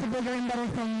going on to bigger and better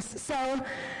things. So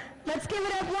let's give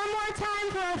it up one more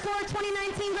time for our 4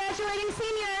 2019 graduating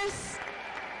seniors.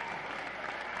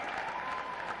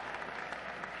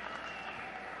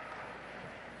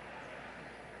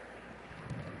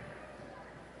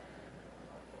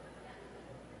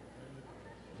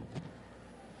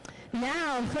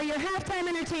 Now, for your halftime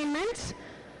entertainment,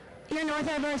 your North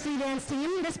High Varsity Dance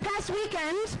Team. This past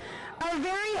weekend, Our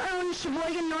very own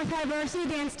Sheboygan North High Varsity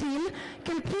dance team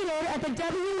competed at the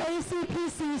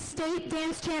WACPC State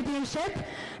Dance Championship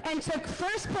and took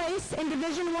first place in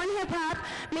Division I Hip Hop,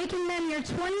 making them your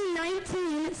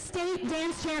 2019 State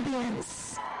Dance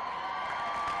Champions.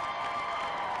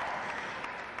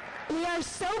 We are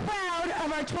so proud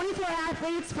of our 24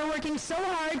 athletes for working so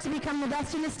hard to become the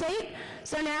best in the state.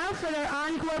 So now, for their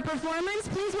encore performance,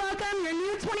 please welcome your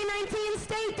new 2019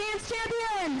 State Dance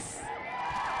Champions.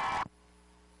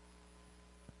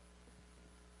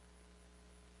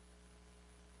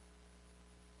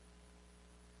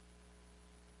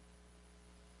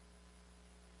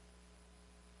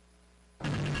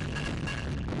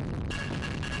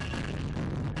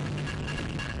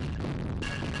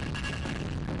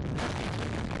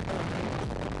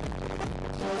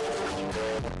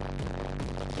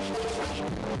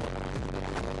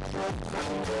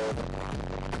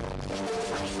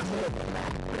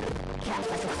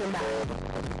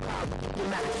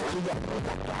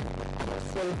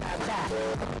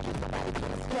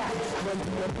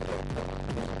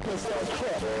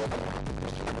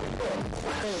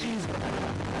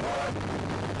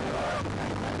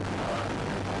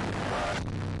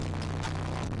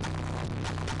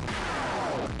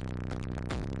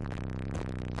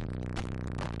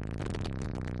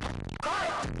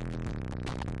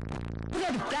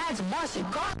 That's Marcy.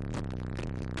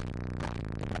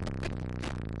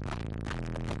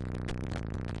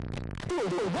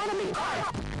 Dude, one of me.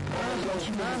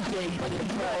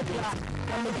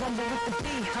 I'm the bumble with the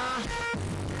beat, huh?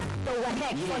 Throw a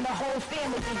heck for the whole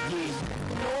family.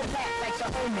 No back like the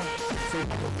homie.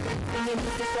 Bringing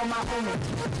this on my homie.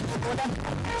 What up?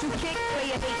 Two kick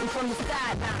player hating from the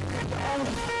sideline.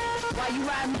 Why you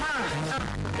riding behind?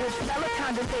 There's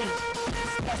Peloton debate.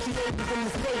 Especially ladies in the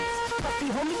States. Puppy,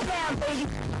 hold me down, baby.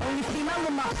 Only female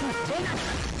in my foot.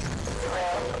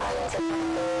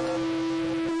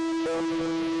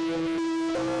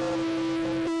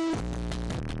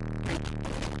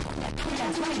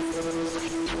 That's right.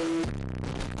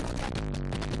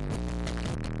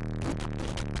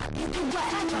 You do what?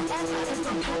 That's right.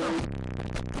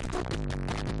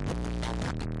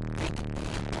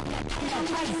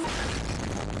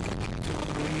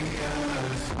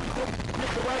 Get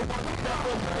the right one,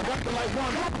 get the right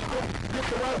one, get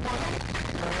the right one.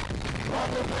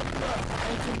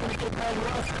 Ain't you gonna get mad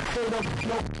with us? Straight up,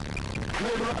 no,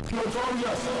 labor up,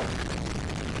 notorious.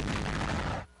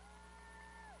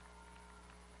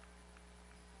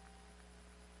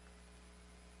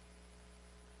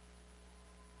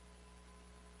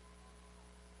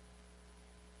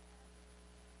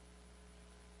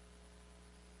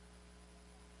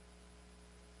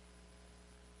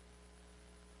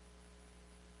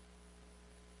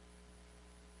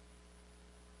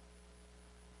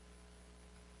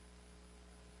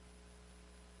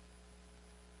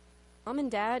 Mom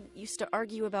and Dad used to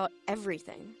argue about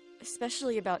everything,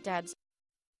 especially about Dad's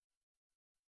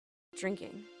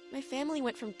drinking. My family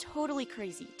went from totally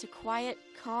crazy to quiet,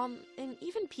 calm, and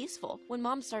even peaceful when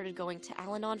Mom started going to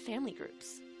Al-Anon family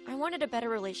groups. I wanted a better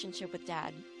relationship with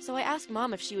Dad, so I asked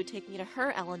Mom if she would take me to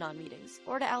her Al-Anon meetings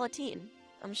or to Alateen.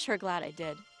 I'm sure glad I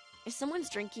did. If someone's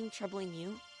drinking troubling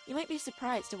you, you might be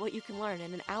surprised at what you can learn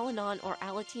in an Al-Anon or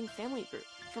Alateen family group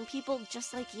from people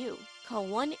just like you. Call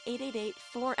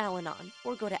 1-888-4-ALANON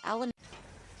or go to Al-Anon.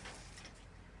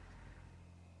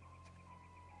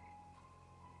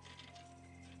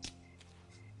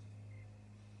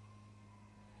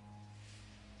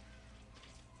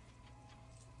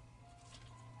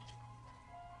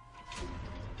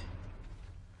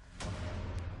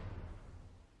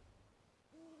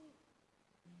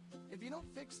 If you don't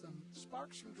fix them,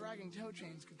 sparks from dragging tow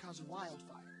chains could cause a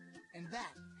wildfire, and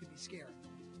that could be scary.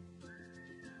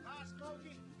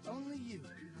 Only you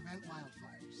can prevent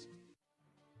wildfires.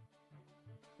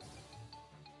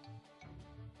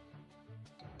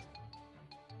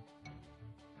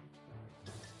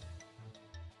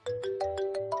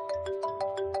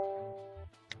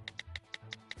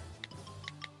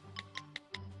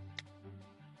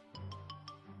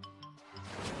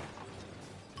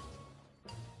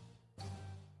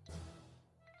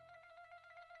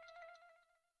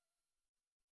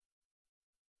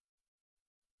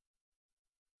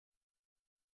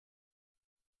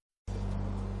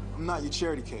 I'm not your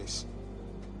charity case.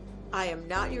 I am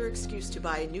not your excuse to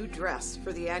buy a new dress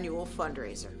for the annual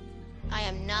fundraiser. I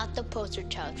am not the poster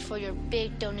child for your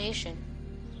big donation.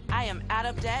 I am out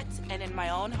of debt and in my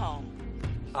own home.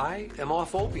 I am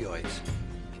off opioids.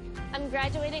 I'm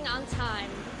graduating on time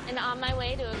and on my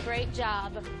way to a great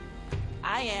job.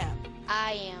 I am.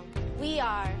 I am. We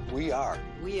are. We are.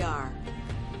 We are.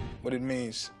 What it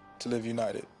means to live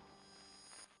united.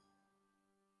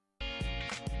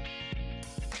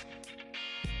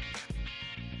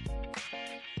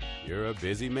 You're a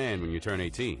busy man when you turn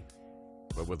 18.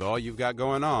 But with all you've got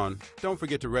going on, don't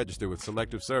forget to register with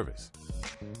Selective Service.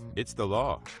 It's the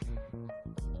law.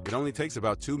 It only takes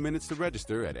about 2 minutes to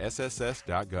register at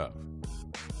sss.gov.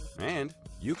 And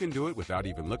you can do it without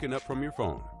even looking up from your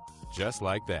phone, just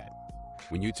like that.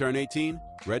 When you turn 18,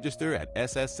 register at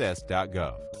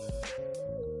sss.gov.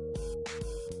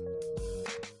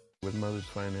 With mother's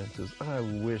finances, I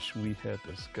wish we had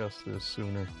discussed this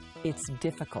sooner. It's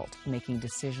difficult making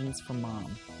decisions for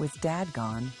Mom. With Dad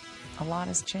gone, a lot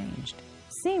has changed.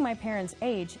 Seeing my parents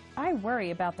age, I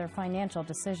worry about their financial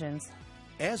decisions.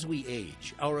 As we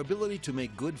age, our ability to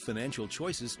make good financial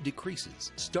choices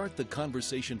decreases. Start the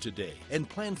conversation today and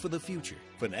plan for the future.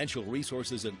 Financial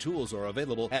resources and tools are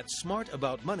available at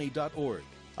smartaboutmoney.org,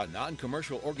 a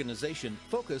non-commercial organization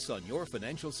focused on your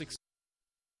financial success.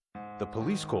 The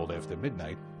police called after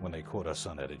midnight when they caught our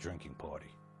son at a drinking party.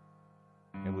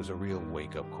 It was a real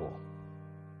wake-up call.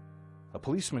 A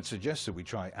policeman suggested we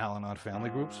try Al-Anon family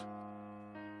groups.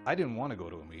 I didn't want to go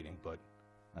to a meeting, but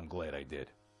I'm glad I did.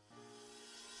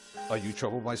 Are you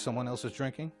troubled by someone else's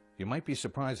drinking? You might be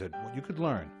surprised at what you could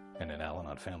learn in an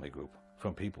Al-Anon family group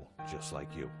from people just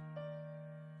like you.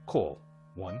 Call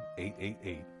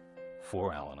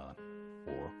 1-888-4-AL-ANON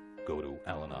or go to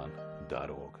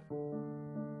alanon.org.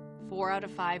 4 out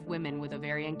of 5 women with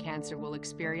ovarian cancer will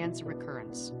experience a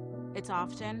recurrence. It's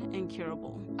often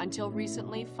incurable. Until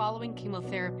recently, following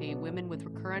chemotherapy, women with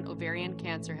recurrent ovarian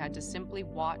cancer had to simply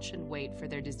watch and wait for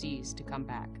their disease to come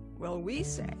back. Well, we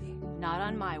say, not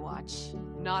on my watch.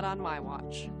 Not on my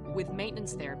watch. With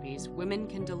maintenance therapies, women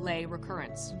can delay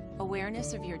recurrence.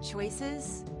 Awareness of your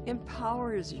choices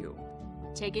empowers you.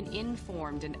 Take an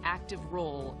informed and active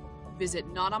role. Visit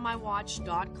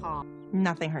notonmywatch.com.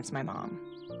 Nothing hurts my mom,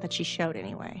 but she showed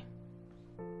anyway.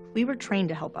 We were trained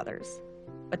to help others,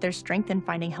 but there's strength in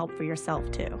finding help for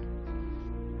yourself too.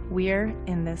 We're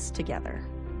in this together.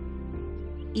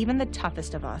 Even the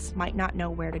toughest of us might not know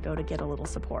where to go to get a little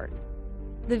support.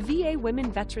 The VA Women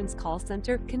Veterans Call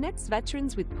Center connects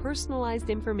veterans with personalized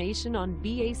information on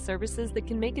VA services that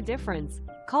can make a difference.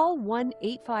 Call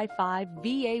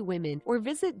 1-855-VA-WOMEN or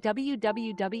visit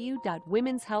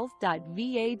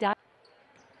www.womenshealth.va.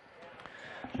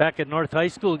 Back at North High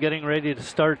School, getting ready to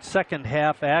start second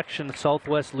half action.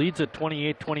 Southwest leads at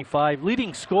 28-25.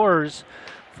 Leading scorers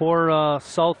for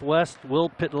Southwest, Will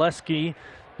Pitleski,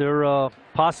 their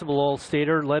possible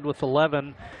All-Stater, led with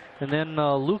 11. And then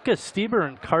Lucas Stieber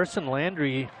and Carson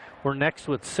Landry were next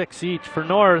with 6 each. For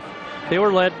North, they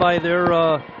were led by their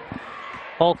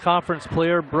All-Conference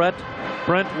player, Brent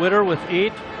Witter, with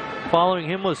 8. Following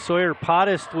him was Sawyer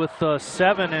Pottist with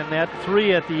 7, and that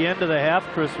 3 at the end of the half,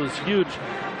 Chris, was huge.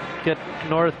 Get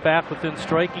North back within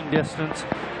striking distance.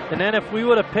 And then if we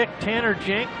would have picked Tanner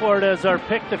Jancourt as our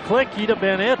pick to click, he'd have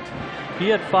been it. He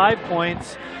had 5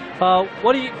 points.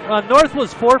 North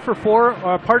was 4 for 4,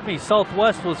 or pardon me,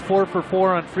 Southwest was 4 for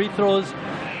 4 on free throws.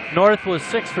 North was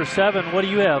 6 for 7. What do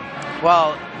you have?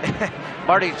 Well,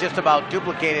 Marty's just about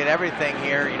duplicated everything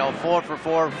here. 4 for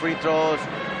 4 free throws,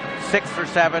 6 for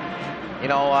 7.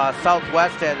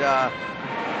 Southwest had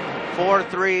 4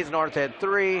 threes, North had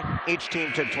 3. Each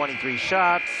team took 23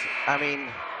 shots. I mean,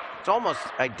 it's almost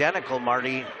identical,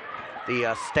 Marty,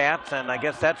 the stats, and I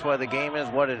guess that's why the game is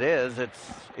what it is.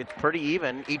 It's pretty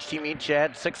even. Each team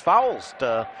had 6 fouls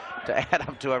to add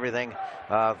up to everything.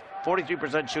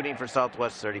 43% shooting for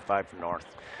Southwest, 35 for North.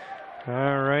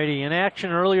 All righty. In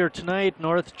action earlier tonight,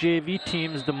 North JV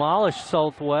teams demolished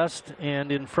Southwest,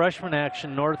 and in freshman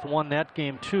action, North won that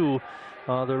game too.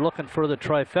 They're looking for the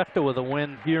trifecta with a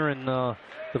win here in the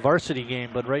varsity game,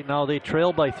 but right now they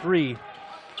trail by 3.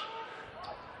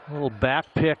 A little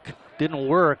back pick didn't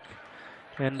work,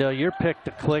 and your pick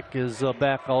to click is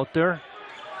back out there.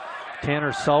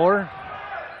 Tanner Sauer.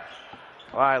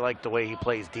 Well, I like the way he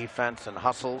plays defense and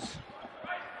hustles.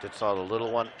 Just saw the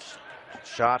little one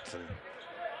shots, and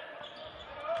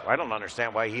I don't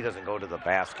understand why he doesn't go to the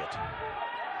basket.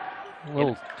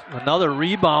 Another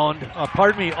rebound,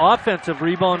 offensive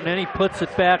rebound, and then he puts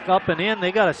it back up and in.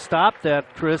 They got to stop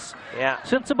that, Chris. Yeah.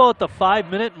 Since about the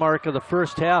 5-minute mark of the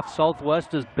first half,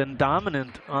 Southwest has been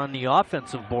dominant on the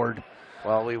offensive board.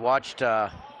 Well, we watched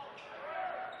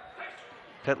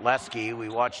Pitleski. We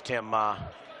watched him. I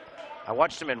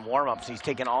watched him in warm-ups. He's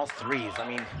taking all 3s. I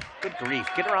mean, good grief.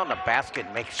 Get around the basket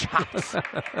and make shots.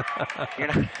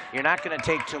 You're not going to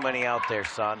take too many out there,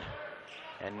 son.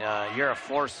 And you're a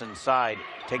force inside.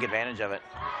 Take advantage of it.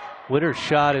 Witter's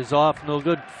shot is off. No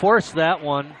good. Forced that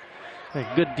one. A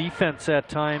good defense that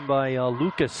time by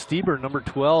Lucas Stieber, number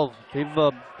 12.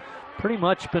 They've pretty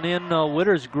much been in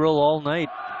Witter's grill all night.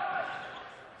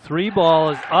 Three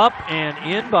ball is up and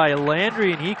in by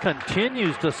Landry, and he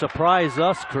continues to surprise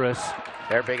us, Chris.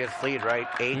 Their biggest lead, right?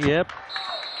 8. Yep.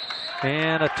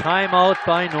 And a timeout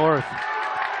by North.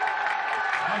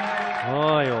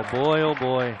 Boy, oh boy, oh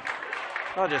boy.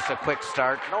 Oh, just a quick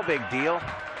start. No big deal.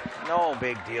 No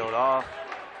big deal at all.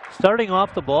 Starting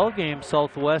off the ball game,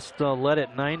 Southwest led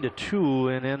at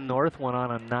 9-2, and then North went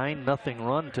on a 9-0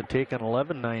 run to take an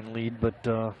 11-9 lead. But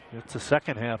it's the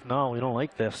second half now. We don't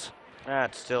like this.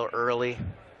 It's still early.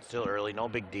 Still early. No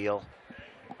big deal.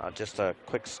 Just a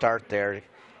quick start there.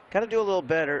 Got to do a little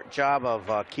better job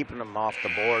of keeping them off the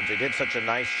boards. They did such a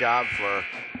nice job for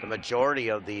the majority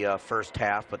of the first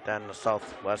half, but then the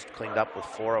Southwest cleaned up with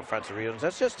 4 offensive rebounds.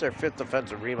 That's just their 5th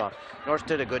offensive rebound. North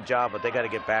did a good job, but they got to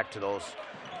get back to those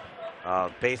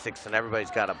basics, and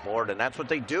everybody's got a board, and that's what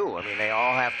they do. I mean, they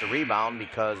all have to rebound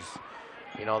because,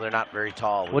 you know, they're not very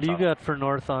tall. What do you got for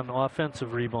North on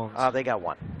offensive rebounds? They got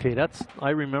 1. Okay,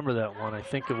 I remember that one. I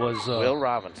think it was Will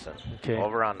Robinson. Okay.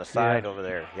 Over on the side over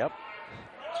there. Yep.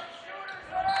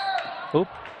 Oop,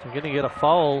 they're going to get a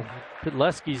foul.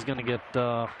 Pitleski's going to get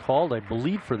called, I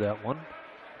believe, for that one.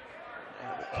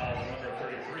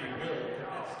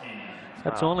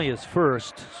 That's only his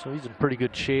first, so he's in pretty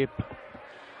good shape.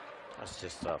 That's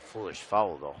just a foolish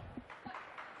foul, though.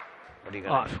 What are you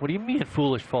going to What do you mean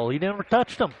foolish foul? He never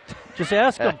touched him. Just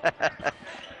ask him.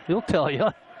 He'll tell you.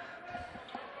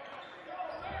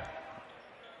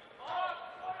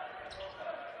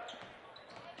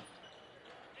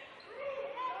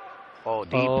 Oh,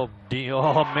 deep.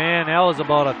 Oh, man, that was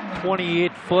about a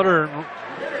 28-footer.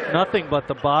 Nothing but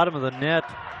the bottom of the net.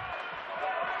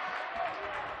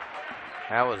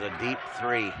 That was a deep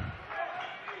 3.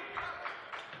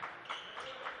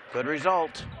 Good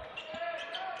result.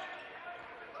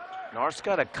 North's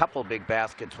got a couple big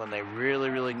baskets when they really,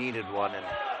 really needed one, and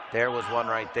there was one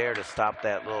right there to stop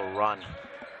that little run.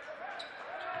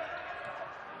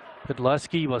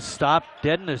 Pitleski was stopped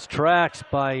dead in his tracks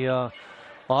by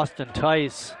Austin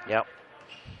Tice. Yep.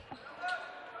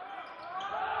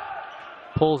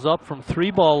 Pulls up from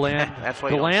 3-ball land, That's why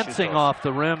you don't shoot glancing those. off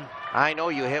the rim. I know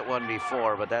you hit one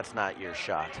before, but that's not your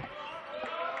shot.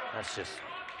 That's just,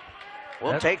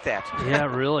 we'll take that. Yeah,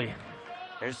 really.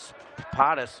 There's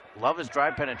Pottis. Love his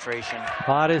drive penetration.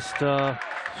 Pottis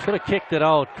should have kicked it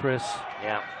out, Chris.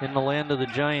 Yeah. In the land of the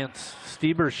Giants.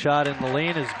 Stieber's shot in the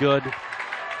lane is good.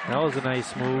 That was a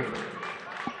nice move.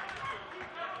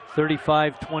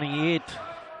 35-28.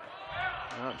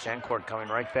 Oh, Jancourt coming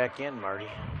right back in, Marty.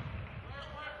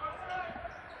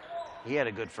 He had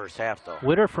a good first half, though.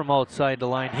 Witter from outside the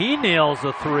line. He nails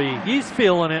a 3. He's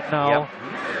feeling it now. Yep.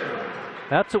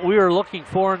 That's what we were looking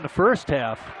for in the first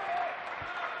half.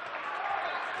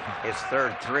 His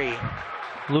third 3.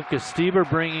 Lucas Stieber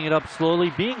bringing it up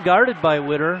slowly, being guarded by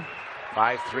Witter.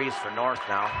 5 threes for North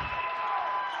now.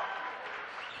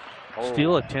 Oh.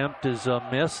 Steal attempt is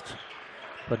missed,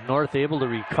 but North able to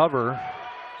recover.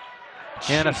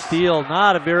 And a steal.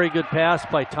 Not a very good pass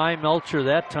by Ty Melcher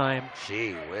that time.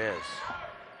 Gee whiz.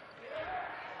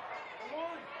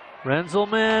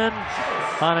 Renzelman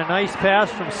on a nice pass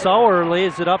from Sauer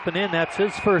lays it up and in. That's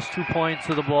his first 2 points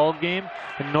of the ball game.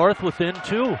 And North within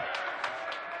 2.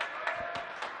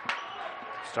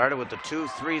 Started with the 2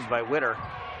 threes by Witter.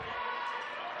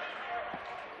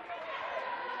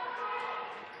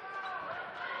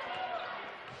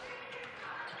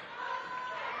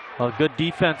 A good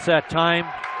defense that time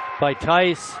by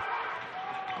Tice.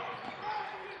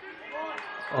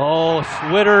 Oh,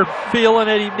 Witter feeling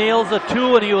it. He nails a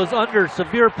 2, and he was under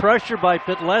severe pressure by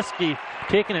Pitleski,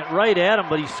 taking it right at him,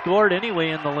 but he scored anyway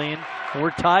in the lane. And we're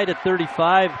tied at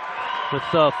 35 with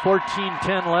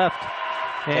 14:10 left,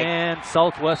 and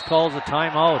Southwest calls a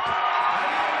timeout.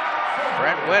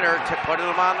 Brent Witter putting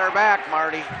them on their back,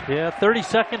 Marty. Yeah,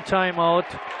 30-second timeout.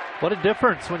 What a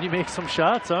difference when you make some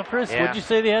shots, huh, Chris? Yeah. What'd you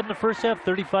say they had in the first half?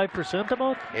 35%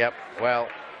 about? Yep. Well,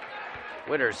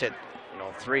 Witter's hit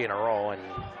 3 in a row, and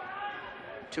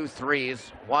 2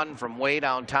 threes, 1 from way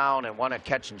downtown and 1 at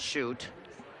catch and shoot.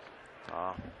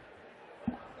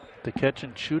 The catch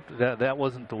and shoot, that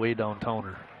wasn't the way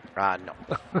downtowner. No.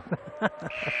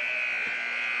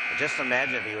 Just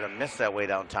imagine if he would have missed that way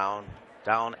downtown,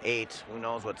 down 8. Who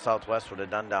knows what Southwest would have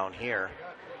done down here.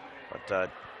 But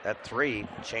that 3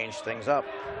 changed things up.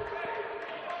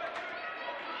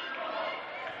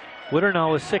 Witter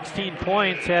now with 16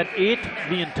 points, had 8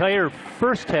 the entire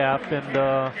first half, and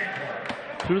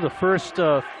through the first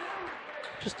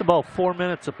just about 4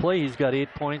 minutes of play, he's got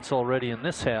 8 points already in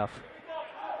this half.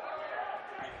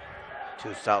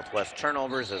 2 Southwest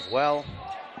turnovers as well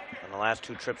on the last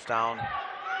 2 trips down.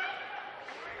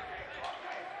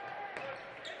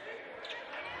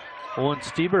 Owen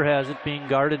Stieber has it, being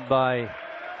guarded by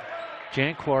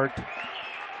Janquart.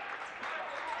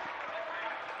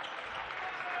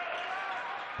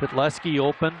 Pitleski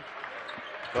open.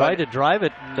 Tried to drive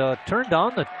it and turned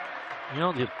down the,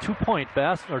 the 2-point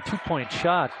basket or 2-point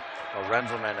shot. Well,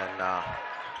 Renzelman and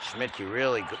Schmidtke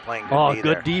really playing good D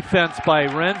good there. defense by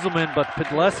Renzelman, but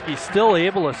Pitleski still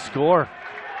able to score.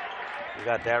 You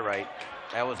got that right.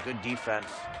 That was good defense.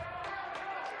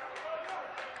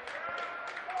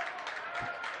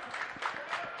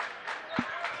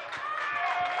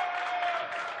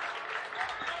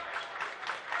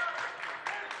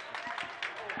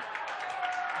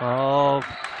 Oh,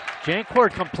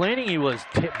 Janquart complaining he was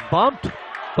bumped,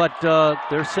 but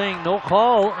they're saying no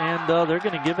call, and they're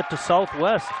going to give it to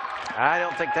Southwest. I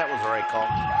don't think that was the right call.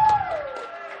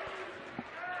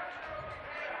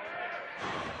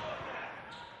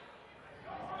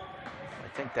 I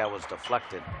think that was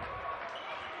deflected.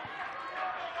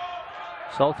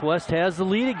 Southwest has the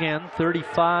lead again,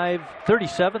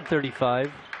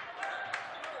 37-35.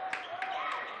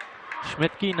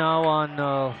 Schmidtke now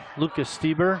on Lucas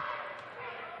Stieber.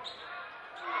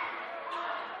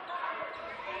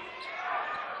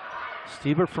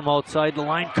 Stieber from outside the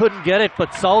line, couldn't get it,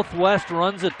 but Southwest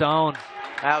runs it down.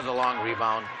 That was a long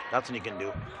rebound. Nothing you can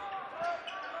do.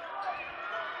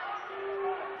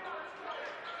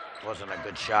 Wasn't a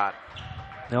good shot.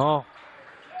 No.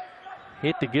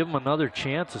 Hate to give them another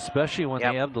chance, especially when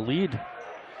they have the lead.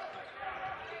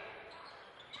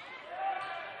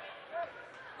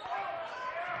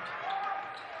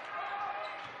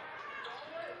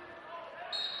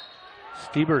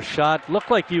 Stieber's shot looked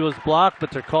like he was blocked,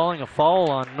 but they're calling a foul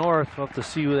on North. We'll have to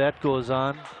see who that goes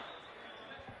on.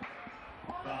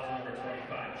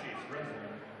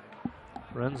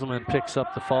 Renzelman picks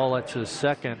up the foul. That's his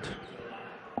second.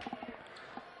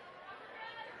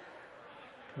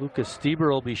 Lucas Stieber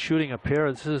will be shooting a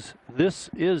pair. This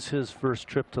is his first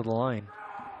trip to the line.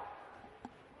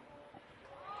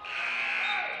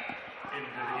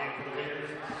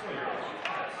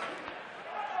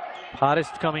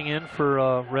 Hottest coming in for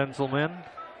Renzelman.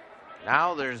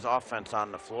 Now there's offense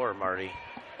on the floor, Marty.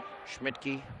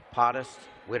 Schmidtke, Pottis,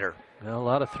 Witter. Yeah, a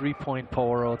lot of three-point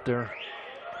power out there.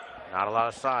 Not a lot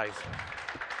of size.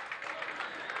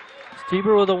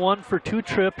 Stieber with a 1-for-2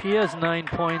 trip. He has 9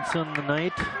 points in the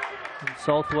night. And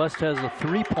Southwest has a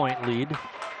 3-point lead.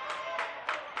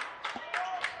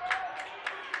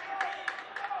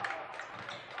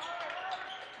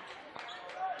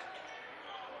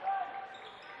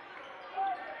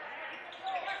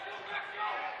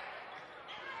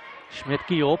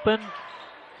 Schmidtke open.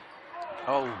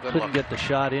 Oh, good Couldn't look. get the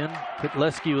shot in.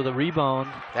 Pitleski with a rebound.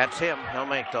 That's him. He'll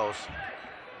make those.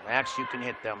 Max, you can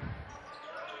hit them.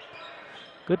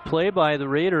 Good play by the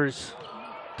Raiders.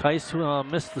 Tice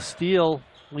missed the steal.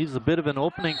 Leaves a bit of an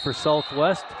opening for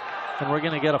Southwest. And we're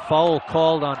going to get a foul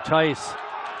called on Tice.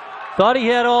 Thought he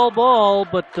had all ball,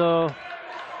 but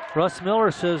Russ Miller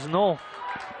says no.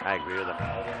 I agree with him.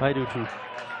 I do too.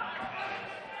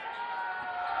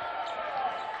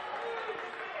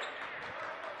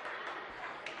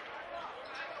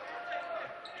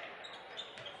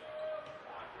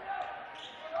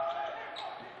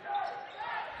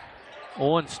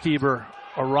 Owen Stieber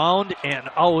around and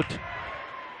out,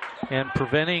 and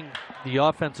preventing the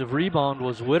offensive rebound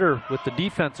was Witter with the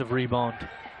defensive rebound.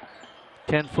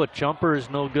 10-foot jumper is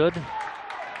no good.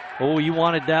 Oh, you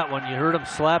wanted that one. You heard him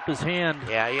slap his hand.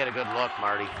 Yeah, he had a good look,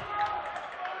 Marty.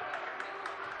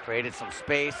 Created some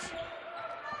space.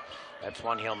 That's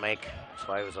one he'll make. That's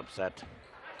why I was upset.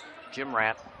 Jim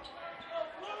Rat.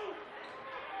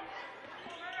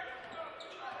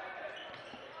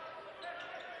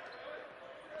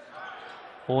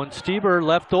 Owen Stieber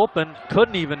left open,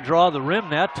 couldn't even draw the rim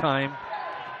that time.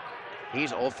 He's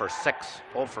 0 for 6,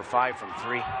 0 for 5 from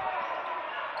 3.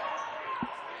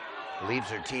 Leaves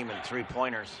her team in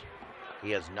 3-pointers.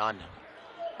 He has none.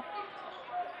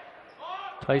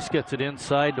 Tice gets it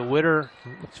inside to Witter.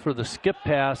 Looks for the skip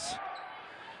pass.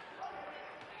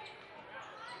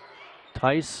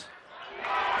 Tice,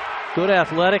 good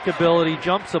athletic ability,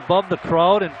 jumps above the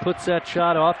crowd and puts that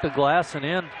shot off the glass and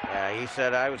in. Yeah, he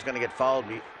said I was going to get fouled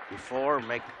before.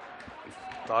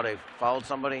 Thought I fouled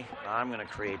somebody. I'm going to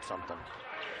create something.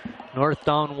 North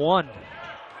down 1.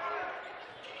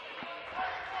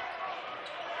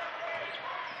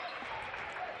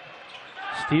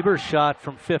 Stieber's shot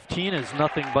from 15 is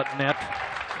nothing but net.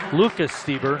 Lucas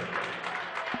Stieber.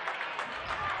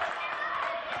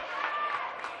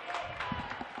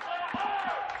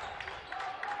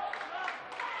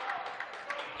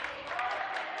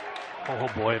 Oh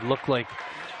boy, it looked like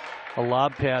a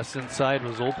lob pass inside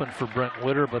was open for Brent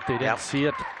Witter, but they didn't see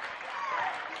it.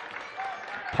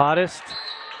 Pottis.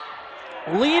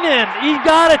 Lean in. He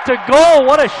got it to go.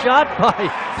 What a shot by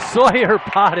Sawyer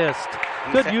Pottis.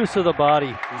 Good use of the body.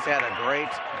 He's had a great,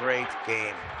 great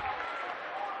game.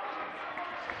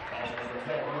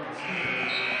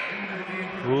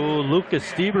 Ooh, Lucas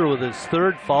Stieber with his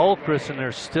third foul, Chris, and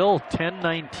there's still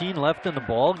 10-19 left in the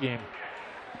ball game.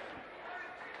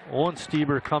 Owen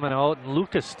Stieber coming out, and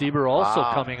Lucas Stieber also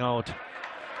coming out.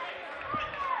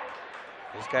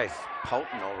 This guy's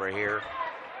pouting over here.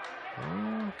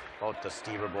 About the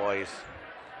Stieber boys.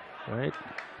 Right.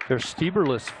 They're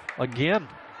Stieberless again.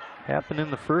 Happened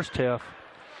in the first half.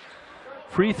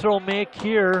 Free throw make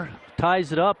here.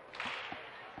 Ties it up.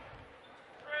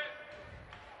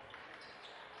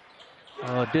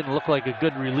 It didn't look like a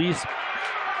good release.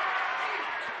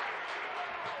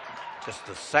 Just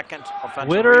the second offensive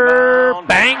Witter, rebound.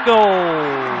 bango!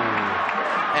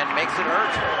 And makes it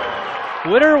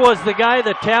hurt. Witter was the guy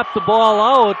that tapped the ball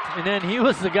out, and then he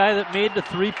was the guy that made the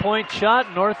three-point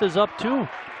shot. North is up 2.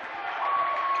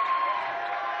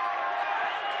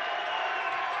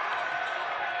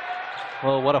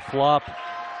 Oh, what a flop.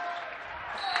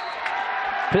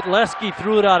 Pitleski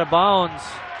threw it out of bounds.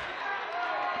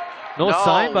 No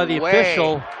sign by the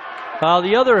official.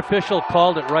 The other official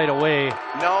called it right away.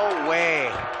 No way.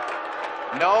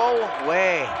 No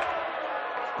way.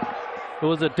 It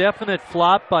was a definite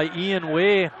flop by Ian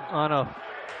Way on a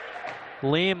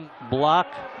lame block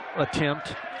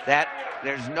attempt.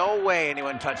 There's no way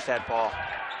anyone touched that ball.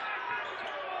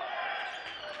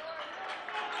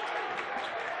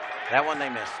 That one they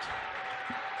missed.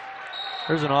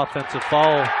 There's an offensive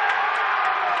foul.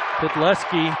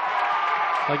 Pitleski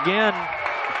again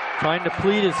trying to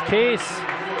plead his case.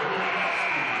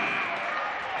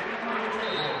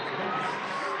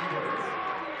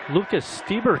 Lucas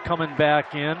Stieber coming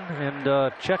back in,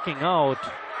 and checking out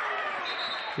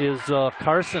is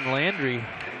Carson Landry.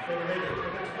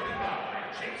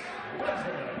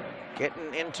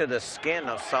 Getting into the skin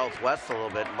of Southwest a little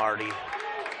bit, Marty.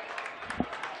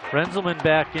 Renzelman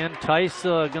back in. Tice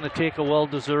going to take a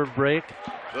well-deserved break.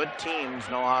 Good teams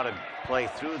know how to play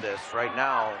through this. Right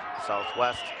now,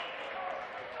 Southwest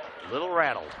a little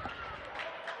rattled.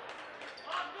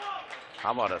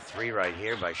 How about a 3 right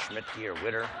here by Schmidtke or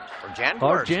Witter or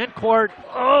Jancourt?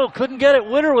 Jancourt, couldn't get it.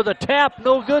 Witter with a tap,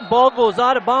 no good. Ball goes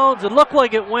out of bounds. It looked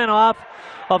like it went off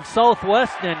of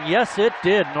Southwest, and yes, it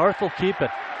did. North will keep it.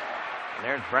 And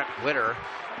there's Brent Witter,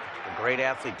 the great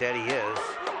athlete that he is,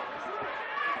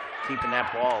 keeping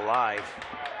that ball alive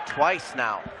twice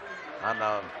now on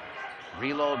the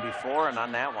reload before and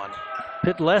on that one.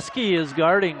 Pitleski is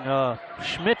guarding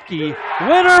Schmidtke.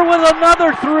 Witter with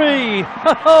another 3.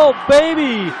 Oh,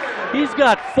 baby. He's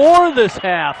got 4 this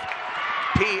half.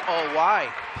 POY,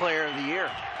 Player of the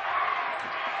Year.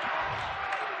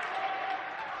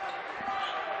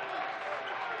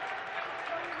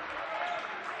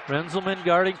 Renzelman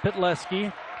guarding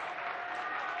Pitleski.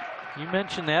 You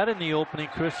mentioned that in the opening,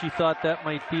 Chris. You thought that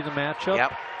might be the matchup?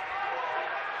 Yep.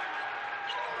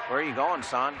 Where are you going,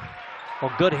 son?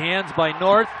 Well, good hands by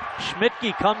North.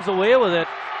 Schmidtke comes away with it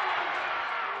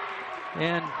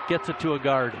and gets it to a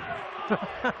guard.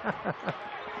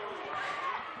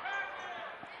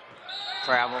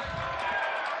 Travel.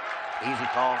 Easy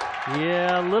call.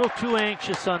 Yeah, a little too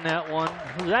anxious on that one.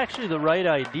 It was actually the right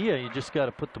idea. You just got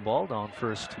to put the ball down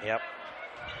first. Yep.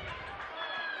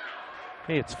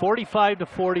 Hey, it's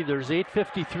 45-40. There's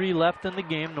 8:53 left in the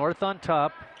game. North on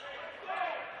top.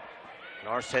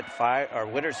 North hit 5, or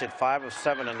Witters hit 5 of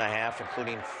 7.5,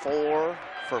 including 4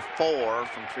 for 4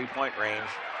 from 3-point range.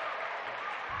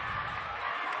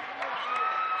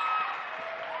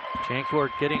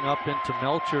 Jancourt getting up into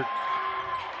Melchert.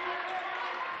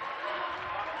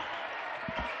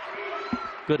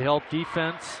 Good help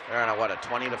defense. They're on a, what, a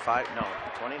 20-5? No,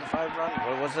 20-5 run?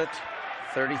 What was it?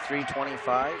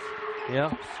 33-25? Yeah.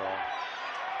 So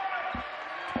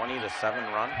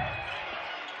 20-7 run.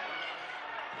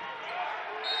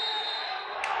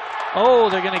 Oh,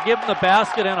 they're going to give him the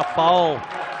basket and a foul.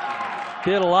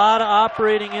 Did a lot of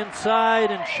operating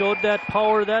inside and showed that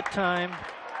power that time.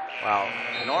 Wow,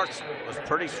 North was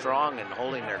pretty strong in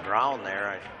holding their ground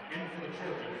there. I'm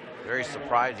very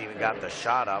surprised he even got the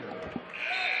shot up.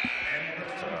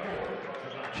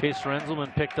 Chase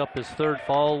Renzelman picked up his 3rd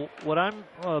foul.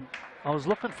 I was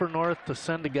looking for North to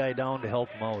send a guy down to help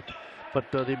him out,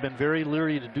 but they've been very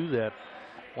leery to do that.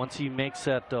 Once he makes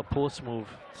that post move,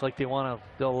 it's like they'll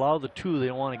allow the 2,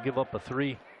 they want to give up a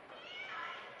 3.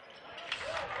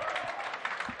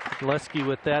 Leski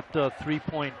with that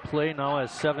 3-point play now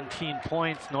has 17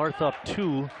 points. North up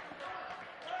 2.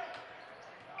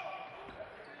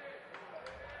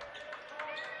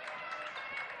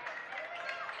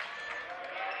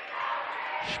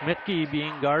 Schmidtke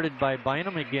being guarded by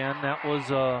Bynum again. That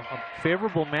was a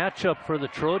favorable matchup for the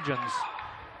Trojans.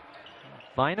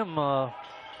 Bynum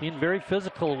being very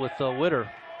physical with Witter.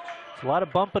 There's a lot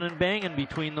of bumping and banging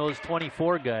between those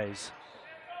 24 guys.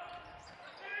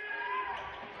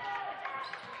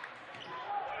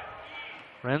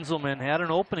 Renzelman had an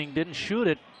opening, didn't shoot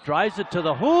it, drives it to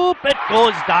the hoop, it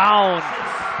goes down.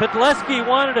 Pitleski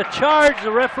wanted a charge,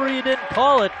 the referee didn't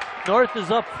call it. North is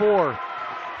up 4.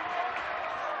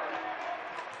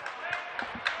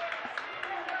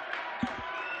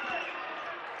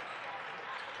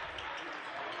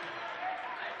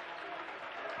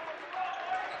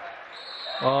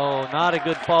 Oh, not a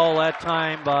good foul that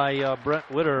time by Brent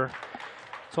Witter.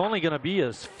 It's only going to be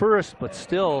his first, but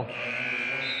still,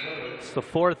 it's the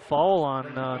 4th foul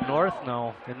on North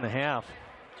now in the half.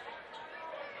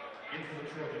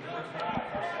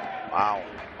 Wow.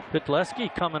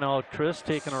 Pitleski coming out, Chris,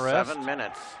 taking a rest. 7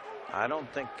 minutes. I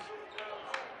don't think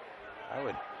I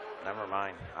would, never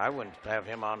mind. I wouldn't have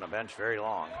him on the bench very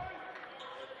long,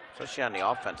 especially on the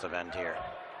offensive end here.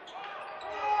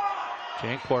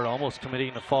 Jancourt almost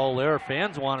committing a foul there.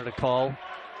 Fans wanted a call.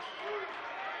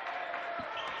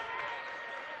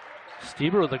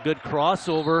 Stieber with a good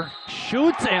crossover.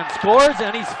 Shoots and scores,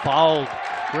 and he's fouled.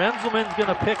 Renzelman's going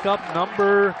to pick up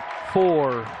number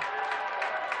 4.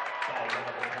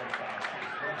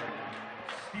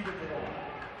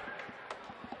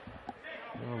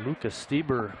 Well, Lucas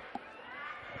Stieber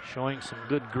showing some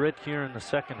good grit here in the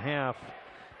second half.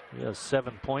 He has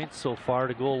 7 points so far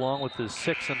to go along with his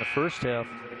 6 in the first half.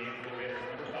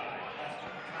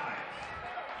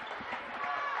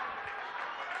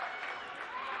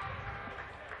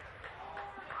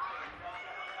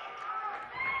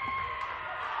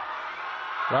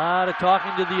 A lot of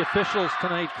talking to the officials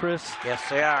tonight, Chris. Yes,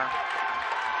 they are.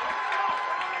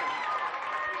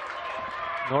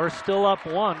 North still up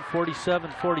 1,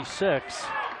 47-46.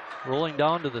 Rolling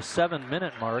down to the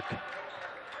 7-minute mark.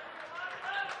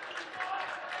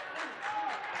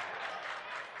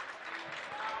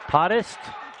 Pottist,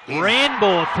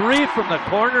 rainbow 3 from the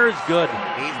corner is good.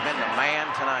 He's been the man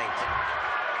tonight.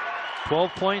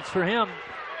 12 points for him.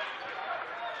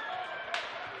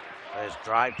 His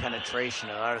drive penetration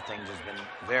and other things has been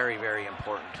very, very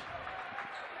important.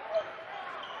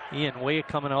 Ian Way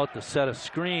coming out to set a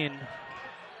screen.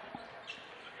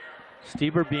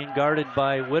 Stieber being guarded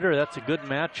by Witter. That's a good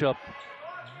matchup.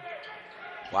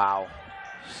 Wow.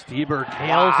 Stieber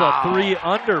nails a 3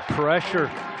 under pressure.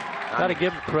 Got to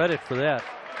give him credit for that.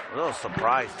 A little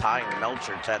surprised Ty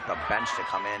Melchert's at the bench to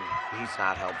come in. He's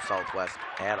not helped Southwest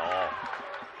at all.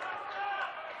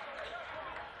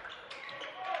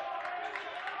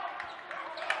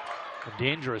 A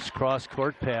dangerous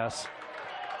cross-court pass.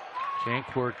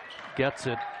 Jancourt gets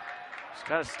it. He's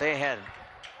got to stay ahead.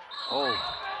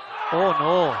 Oh. Oh,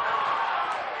 no.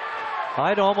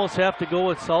 I'd almost have to go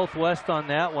with Southwest on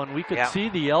that one. We could see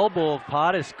the elbow of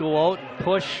Pottis go out and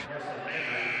push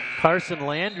Carson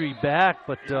Landry back,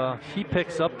 but he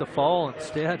picks up the foul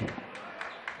instead.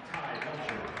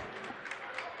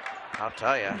 I'll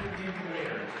tell you,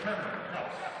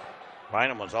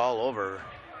 Bynum was all over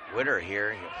Witter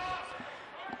here.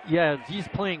 Yeah, he's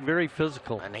playing very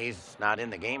physical. And he's not in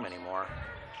the game anymore.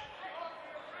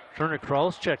 Turner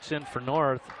Kraus checks in for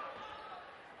North.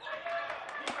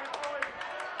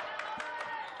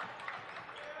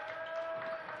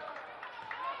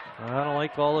 I don't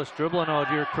like all this dribbling out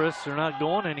here, Chris. They're not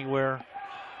going anywhere.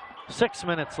 6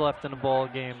 minutes left in the ball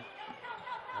game.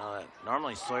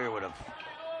 Normally Sawyer would have.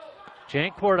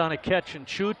 Jancourt on a catch and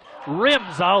shoot.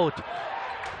 Rims out.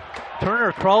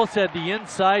 Turner Kraus had the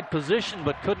inside position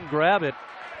but couldn't grab it.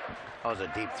 That was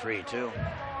a deep 3 too.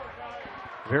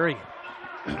 Very.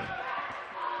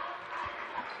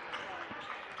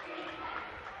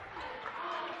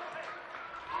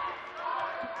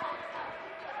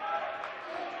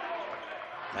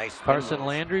 Nice. Carson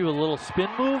Landry with a little spin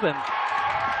move and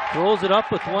throws it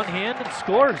up with one hand and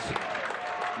scores.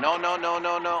 No.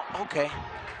 Okay.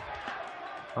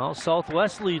 Well,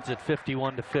 Southwest leads at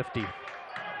 51-50.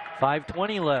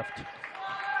 5:20 left.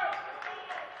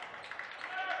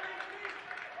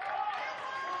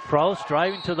 Kraus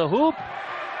driving to the hoop.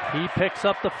 He picks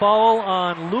up the foul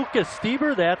on Lucas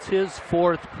Stieber. That's his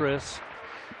 4th, Chris.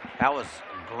 That was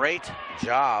a great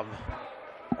job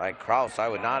by Kraus. I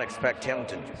would not expect him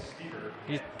to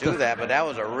do that, but that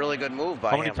was a really good move by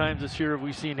him. How many times this year have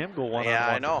we seen him go one-on-one? Yeah,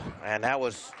 I know. And that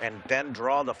was, and then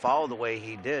draw the foul the way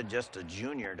he did, just a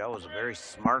junior. That was a very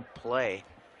smart play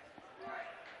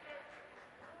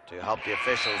to help the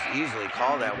officials easily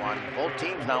call that one. Both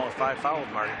teams now with 5 fouls,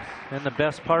 Marty. And the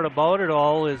best part about it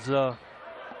all is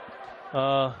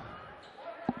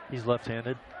He's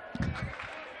left-handed.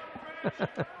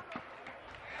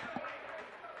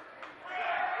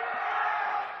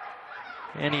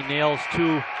 And he nails 2.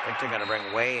 I think they're going to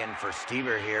bring Way in for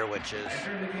Stieber here, which is,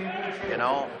 you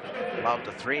know, about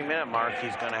the 3-minute mark.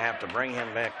 He's going to have to bring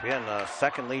him back in. The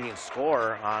second leading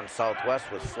scorer on Southwest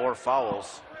with 4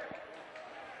 fouls.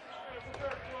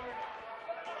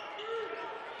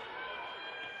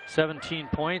 17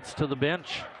 points to the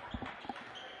bench.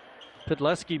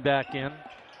 Podleski back in.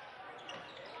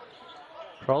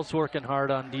 Krause working hard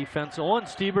on defense. Owen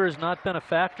Stieber has not been a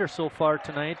factor so far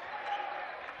tonight,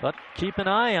 but keep an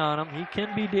eye on him. He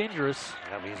can be dangerous.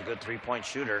 Yeah, he's a good 3-point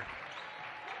shooter.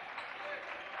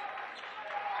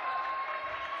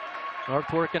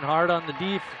 North working hard on the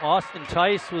def. Austin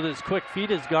Tice with his quick feet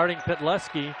is guarding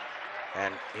Podleski.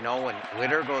 And, you know, when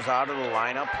Witter goes out of the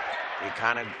lineup, you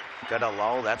kind of get a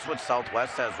lull. That's what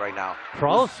Southwest has right now.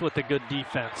 Krause with a good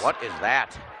defense. What is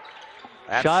that?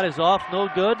 Shot is off, no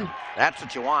good. That's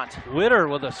what you want. Witter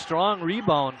with a strong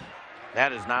rebound.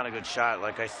 That is not a good shot.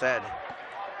 Like I said,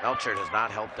 Melchert has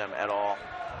not helped them at all.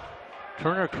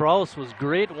 Turner Krause was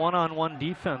great one-on-one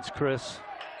defense, Chris.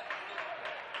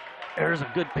 There's a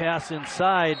good pass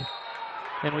inside,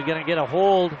 and we're going to get a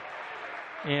hold.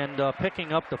 And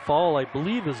picking up the foul, I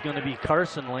believe, is going to be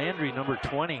Carson Landry, number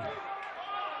 20.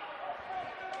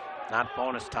 Not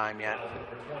bonus time yet.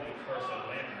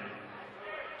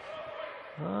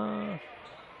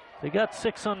 They got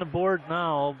 6 on the board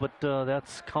now, but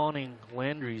that's counting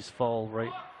Landry's foul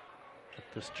right at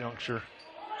this juncture.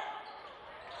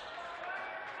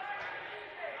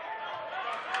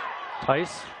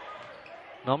 Tice,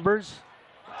 numbers,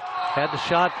 had the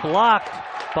shot blocked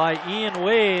by Ian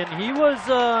Way, and he was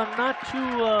not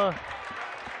too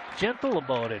gentle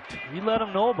about it. He let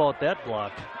him know about that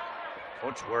block.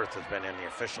 Coach Worth has been in the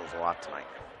officials a lot tonight.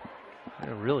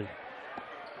 Yeah, really.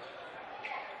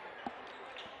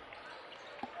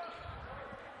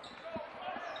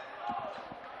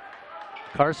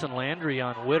 Carson Landry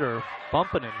on Witter,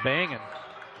 bumping and banging.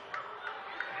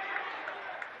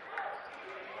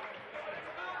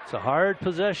 It's a hard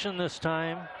possession this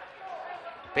time.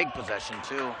 Big possession,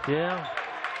 too. Yeah.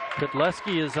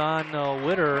 Podleski is on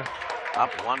Witter.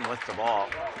 Up 1 with the ball.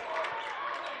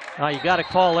 Now you got to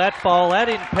call that foul. That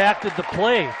impacted the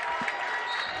play.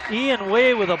 Ian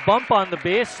Way with a bump on the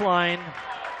baseline,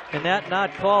 and that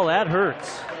not call, that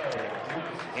hurts.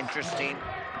 Interesting.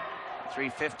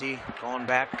 3:50 going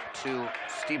back to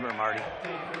Stieber, Marty.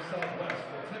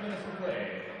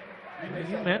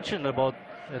 You mentioned about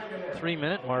a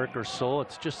 3-minute mark or so.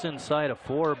 It's just inside of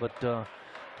 4, but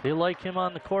they like him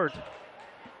on the court.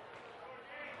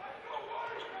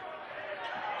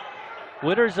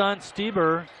 Witter's on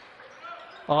Stieber.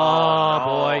 Oh, no.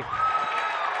 Boy.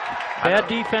 Bad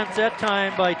defense that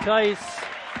time by Tice.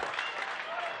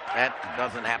 That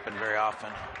doesn't happen very often.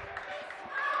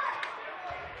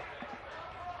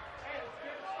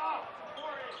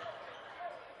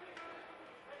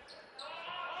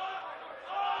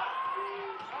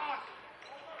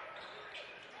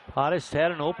 Pottis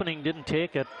had an opening, didn't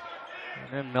take it.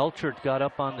 And then Melchert got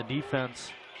up on the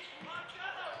defense.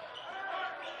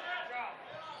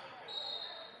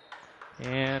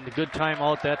 And a good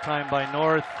timeout that time by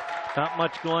North. Not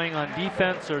much going on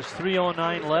defense. There's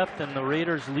 3:09 left, and the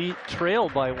Raiders trail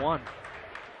by 1.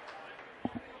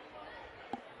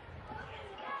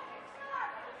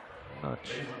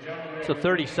 It's a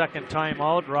 30-second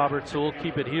timeout, Robert, so we'll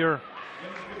keep it here.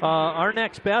 Our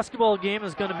next basketball game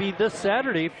is going to be this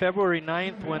Saturday, February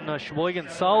 9th, when Sheboygan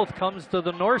South comes to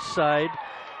the north side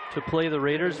to play the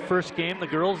Raiders. First game, the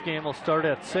girls' game, will start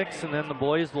at 6, and then the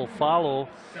boys will follow.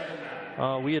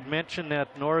 We had mentioned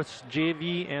that North's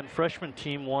JV and freshman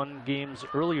team won games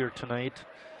earlier tonight.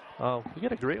 We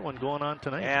got a great one going on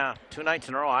tonight. Yeah, 2 nights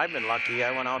in a row. I've been lucky.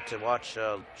 I went out to watch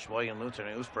Sheboygan Lutheran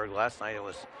and Oostburg last night. It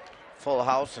was full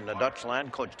house in the Dutch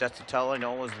land. Coach Desitella, I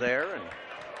know, was there, and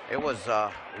it was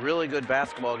a really good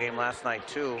basketball game last night,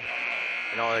 too.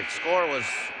 You know, the score was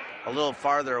a little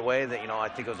farther away. That, you know, I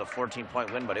think it was a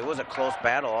 14-point win, but it was a close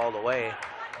battle all the way.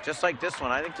 Just like this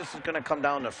one, I think this is going to come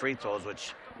down to free throws,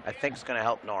 which I think is going to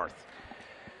help North.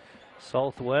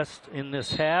 Southwest in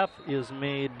this half is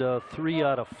made 3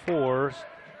 out of 4.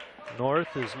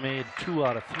 North is made 2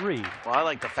 out of 3. Well, I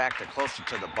like the fact they're closer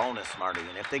to the bonus, Marty.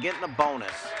 And if they get in the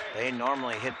bonus, they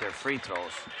normally hit their free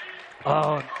throws.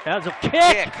 Oh, as a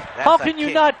kick. How can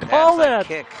you not call that?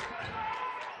 Kick.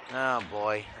 Oh,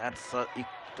 boy. That's, oh,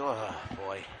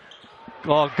 boy.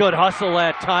 Oh, good hustle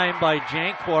that time by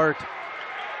Jankwart.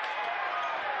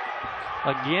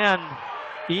 Again,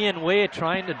 Ian Way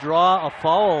trying to draw a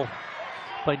foul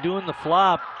by doing the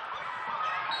flop.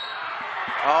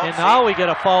 Oh, and now we get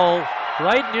a foul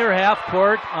right near half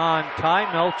court on Ty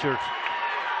Melchert.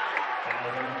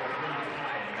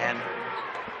 And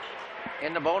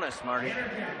in the bonus, Marty.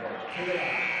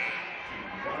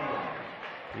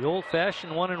 The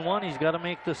old-fashioned 1-and-1. He's got to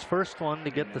make this first one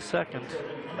to get the second.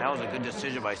 That was a good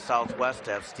decision by Southwest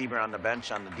to have Stieber on the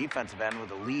bench on the defensive end with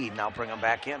a lead. Now bring him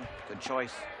back in. Good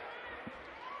choice.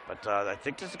 But I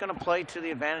think this is going to play to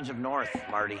the advantage of North,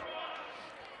 Marty.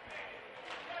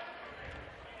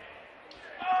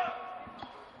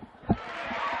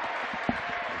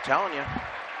 I'm telling you.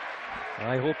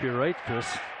 I hope you're right, Chris.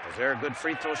 Is there a good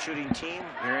free throw shooting team?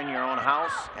 You're in your own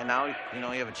house, and now you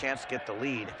have a chance to get the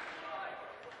lead.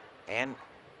 And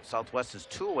Southwest is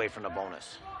 2 away from the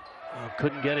bonus.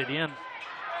 Couldn't get it in.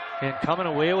 And coming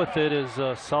away with it is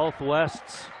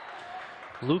Southwest's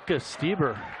Lucas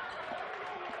Stieber.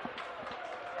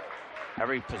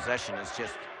 Every possession is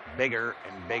just bigger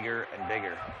and bigger and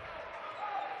bigger.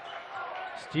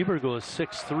 Stieber goes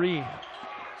 6'3".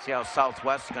 See how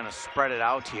Southwest is going to spread it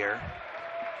out here.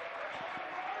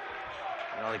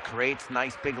 He creates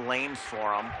nice big lanes for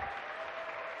them.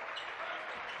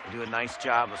 They do a nice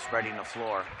job of spreading the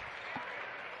floor.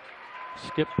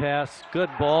 Skip pass, good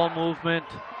ball movement.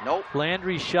 Nope.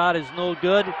 Landry's shot is no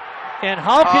good. And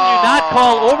how can you not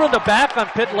call over the back on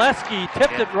Pitleski?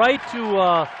 Tipped it right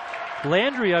to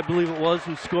Landry, I believe it was,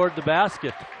 who scored the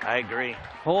basket. I agree.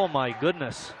 Oh my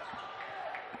goodness.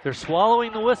 They're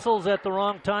swallowing the whistles at the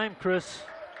wrong time, Chris.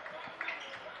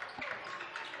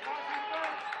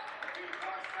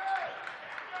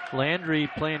 Landry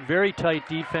playing very tight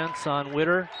defense on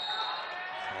Witter.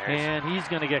 And he's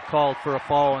going to get called for a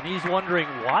foul, and he's wondering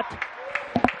what?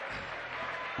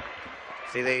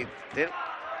 See, they didn't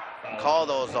call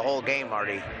those the whole game,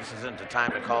 Marty. This isn't the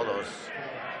time to call those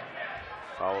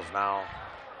fouls now.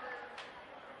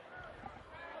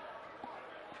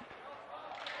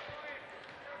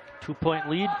 Two-point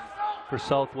lead for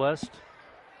Southwest.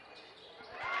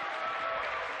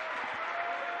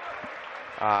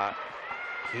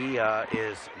 He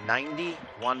is 91%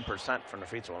 from the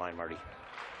free throw line, Marty.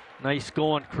 Nice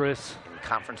going, Chris. In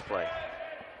conference play.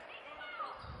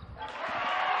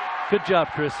 Good job,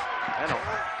 Chris. I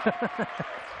know.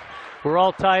 We're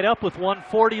all tied up with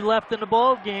 1:40 left in the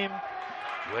ball game.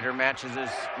 Witter matches his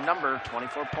number,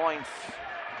 24 points,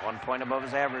 1 point above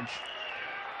his average.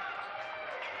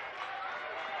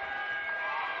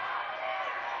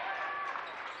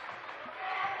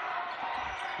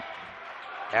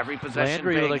 Every possession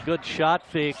Landry big. with a good shot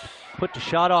fake. Put the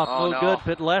shot off, no good.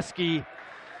 Pitleski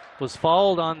was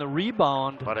fouled on the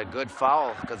rebound. But a good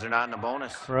foul because they're not in the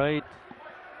bonus. Right.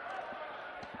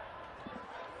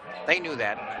 They knew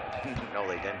that. No,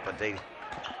 they didn't, but they...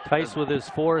 Tice with his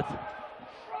fourth.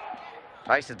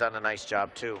 Tice has done a nice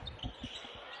job, too.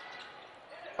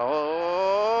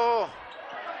 Oh!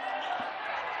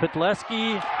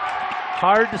 Pitleski,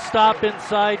 hard to stop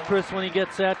inside, Chris, when he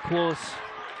gets that close.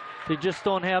 They just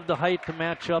don't have the height to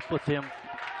match up with him.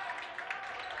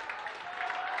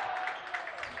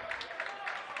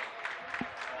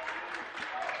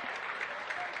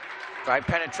 Try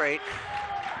penetrate.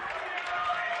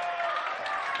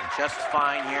 Just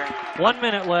fine here. 1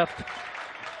 minute left.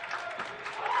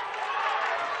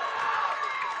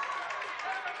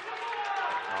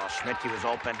 Oh, Schmidtke was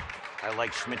open. I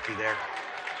like Schmidtke there.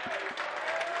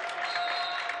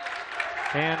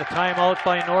 And a timeout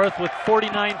by North with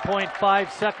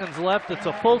 49.5 seconds left. It's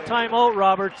a full timeout,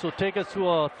 Robert, so take us to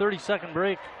a 30-second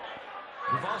break.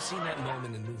 We've all seen that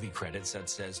moment in movie credits that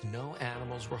says no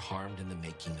animals were harmed in the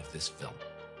making of this film.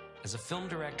 As a film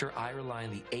director, I rely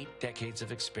on the 8 decades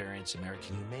of experience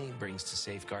American Humane brings to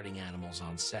safeguarding animals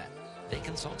on set. They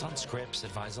consult on scripts,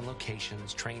 advise on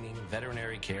locations, training,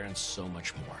 veterinary care, and so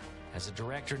much more. As a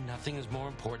director, nothing is more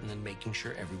important than making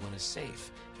sure everyone is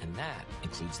safe, and that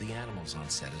includes the animals on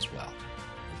set as well.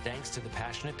 And thanks to the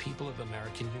passionate people of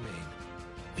American Humane,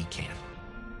 we can.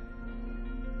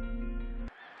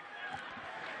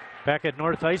 Back at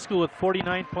North High School with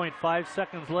 49.5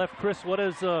 seconds left. Chris, what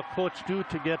does coach do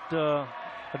to get a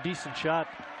decent shot?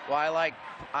 Well, I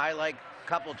like a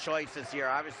couple choices here.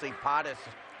 Obviously, Pottis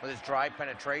with his drive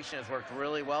penetration has worked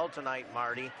really well tonight,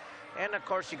 Marty. And of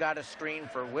course, you got a screen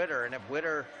for Witter. And if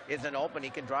Witter isn't open,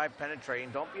 he can drive penetrating.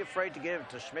 Don't be afraid to give it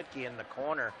to Schmidtke in the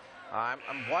corner. I'm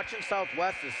watching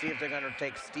Southwest to see if they're going to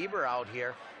take Stieber out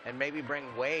here and maybe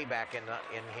bring Way back in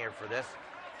here for this.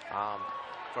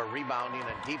 For rebounding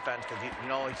and defense, because you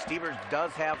know Stieber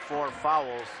does have 4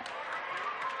 fouls.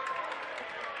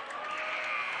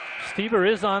 Stieber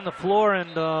is on the floor,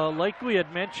 and like we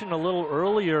had mentioned a little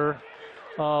earlier,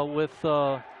 with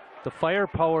the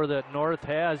firepower that North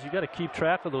has, you got to keep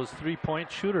track of those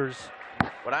 3-point shooters.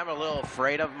 What I'm a little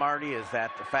afraid of, Marty, is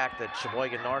that the fact that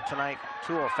Sheboygan North tonight,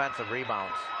 2 offensive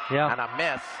rebounds. Yeah. And a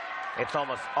miss. It's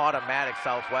almost automatic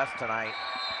Southwest tonight.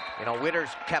 You know, Witter's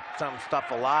kept some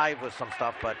stuff alive with some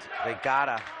stuff, but they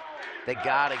gotta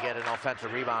get an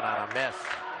offensive rebound on a miss.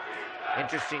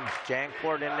 Interesting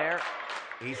Jancourt in there.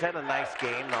 He's had a nice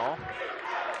game, though.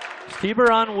 Stieber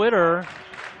on Witter,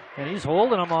 and he's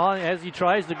holding him on as he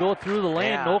tries to go through the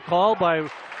lane. Yeah. No call by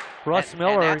Russ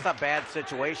Miller. And that's a bad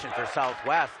situation for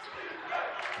Southwest.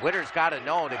 Witter's got to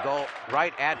know to go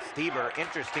right at Stieber.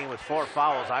 Interesting, with 4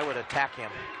 fouls, I would attack him.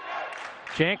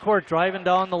 Jancourt driving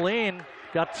down the lane,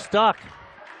 got stuck.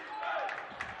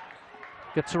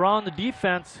 Gets around the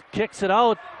defense, kicks it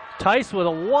out. Tice with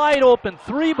a wide open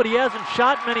 3, but he hasn't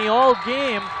shot many all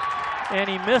game, and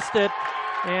he missed it.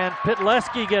 And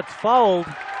Pitleski gets fouled.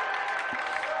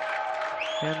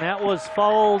 And that was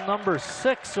foul number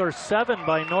 6 or 7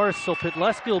 by Norris, so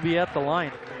Pitleski will be at the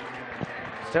line.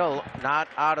 Still not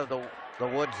out of the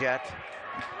woods yet.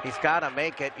 He's got to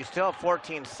make it. You still have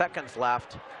 14 seconds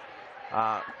left.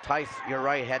 Tice, you're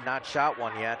right, had not shot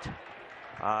one yet.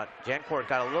 Jancourt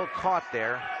got a little caught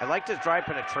there. I liked his drive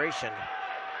penetration,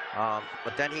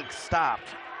 but then he stopped.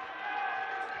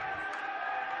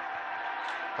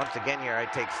 Once again here, I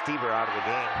take Stieber out of the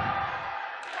game.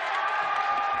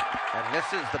 And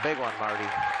this is the big one, Marty.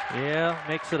 Yeah,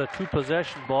 makes it a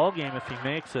 2-possession ball game if he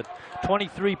makes it.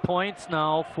 23 points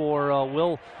now for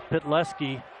Will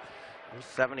Pitleski. He's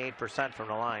 78% from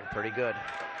the line, pretty good.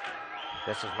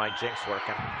 This is my jinx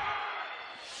working.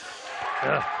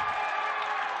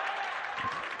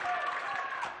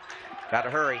 Gotta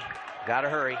hurry, gotta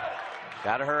hurry,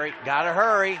 gotta hurry, gotta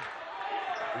hurry.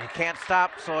 You can't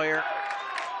stop, Sawyer.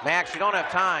 Max, you don't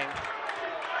have time.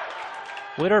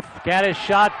 Witter got his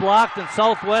shot blocked, and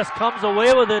Southwest comes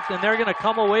away with it, and they're going to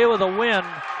come away with a win.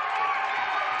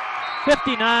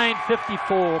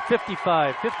 59-54,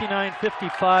 55,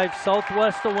 59-55.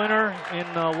 Southwest the winner in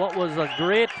what was a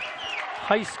great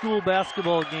high school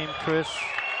basketball game, Chris.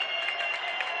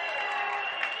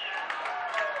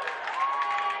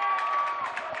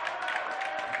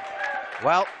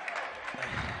 Well,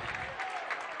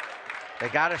 they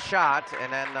got a shot,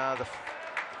 and then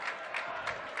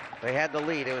they had the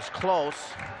lead. It was close,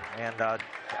 and I'm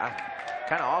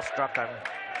kind of awestruck. I'm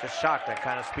just shocked. I'm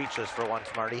kind of speechless for once,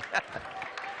 Marty.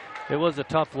 It was a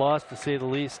tough loss, to say the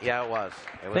least. Yeah, it was.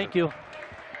 Thank you.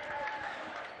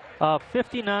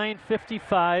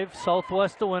 59-55,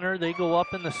 Southwest the winner. They go up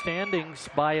in the standings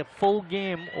by a full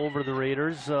game over the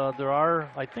Raiders. There are,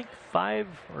 I think, 5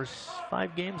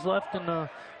 games left in the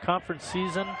conference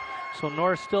season, so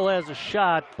North still has a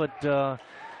shot, but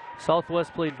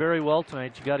Southwest played very well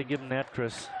tonight. You got to give them that,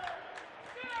 Chris.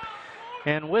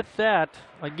 And with that,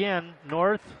 again,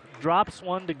 North drops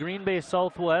one to Green Bay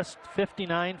Southwest,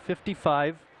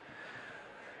 59-55.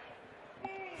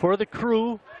 For the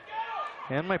crew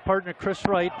and my partner Chris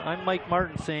Wright, I'm Mike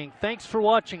Martin saying thanks for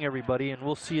watching, everybody, and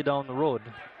we'll see you down the road.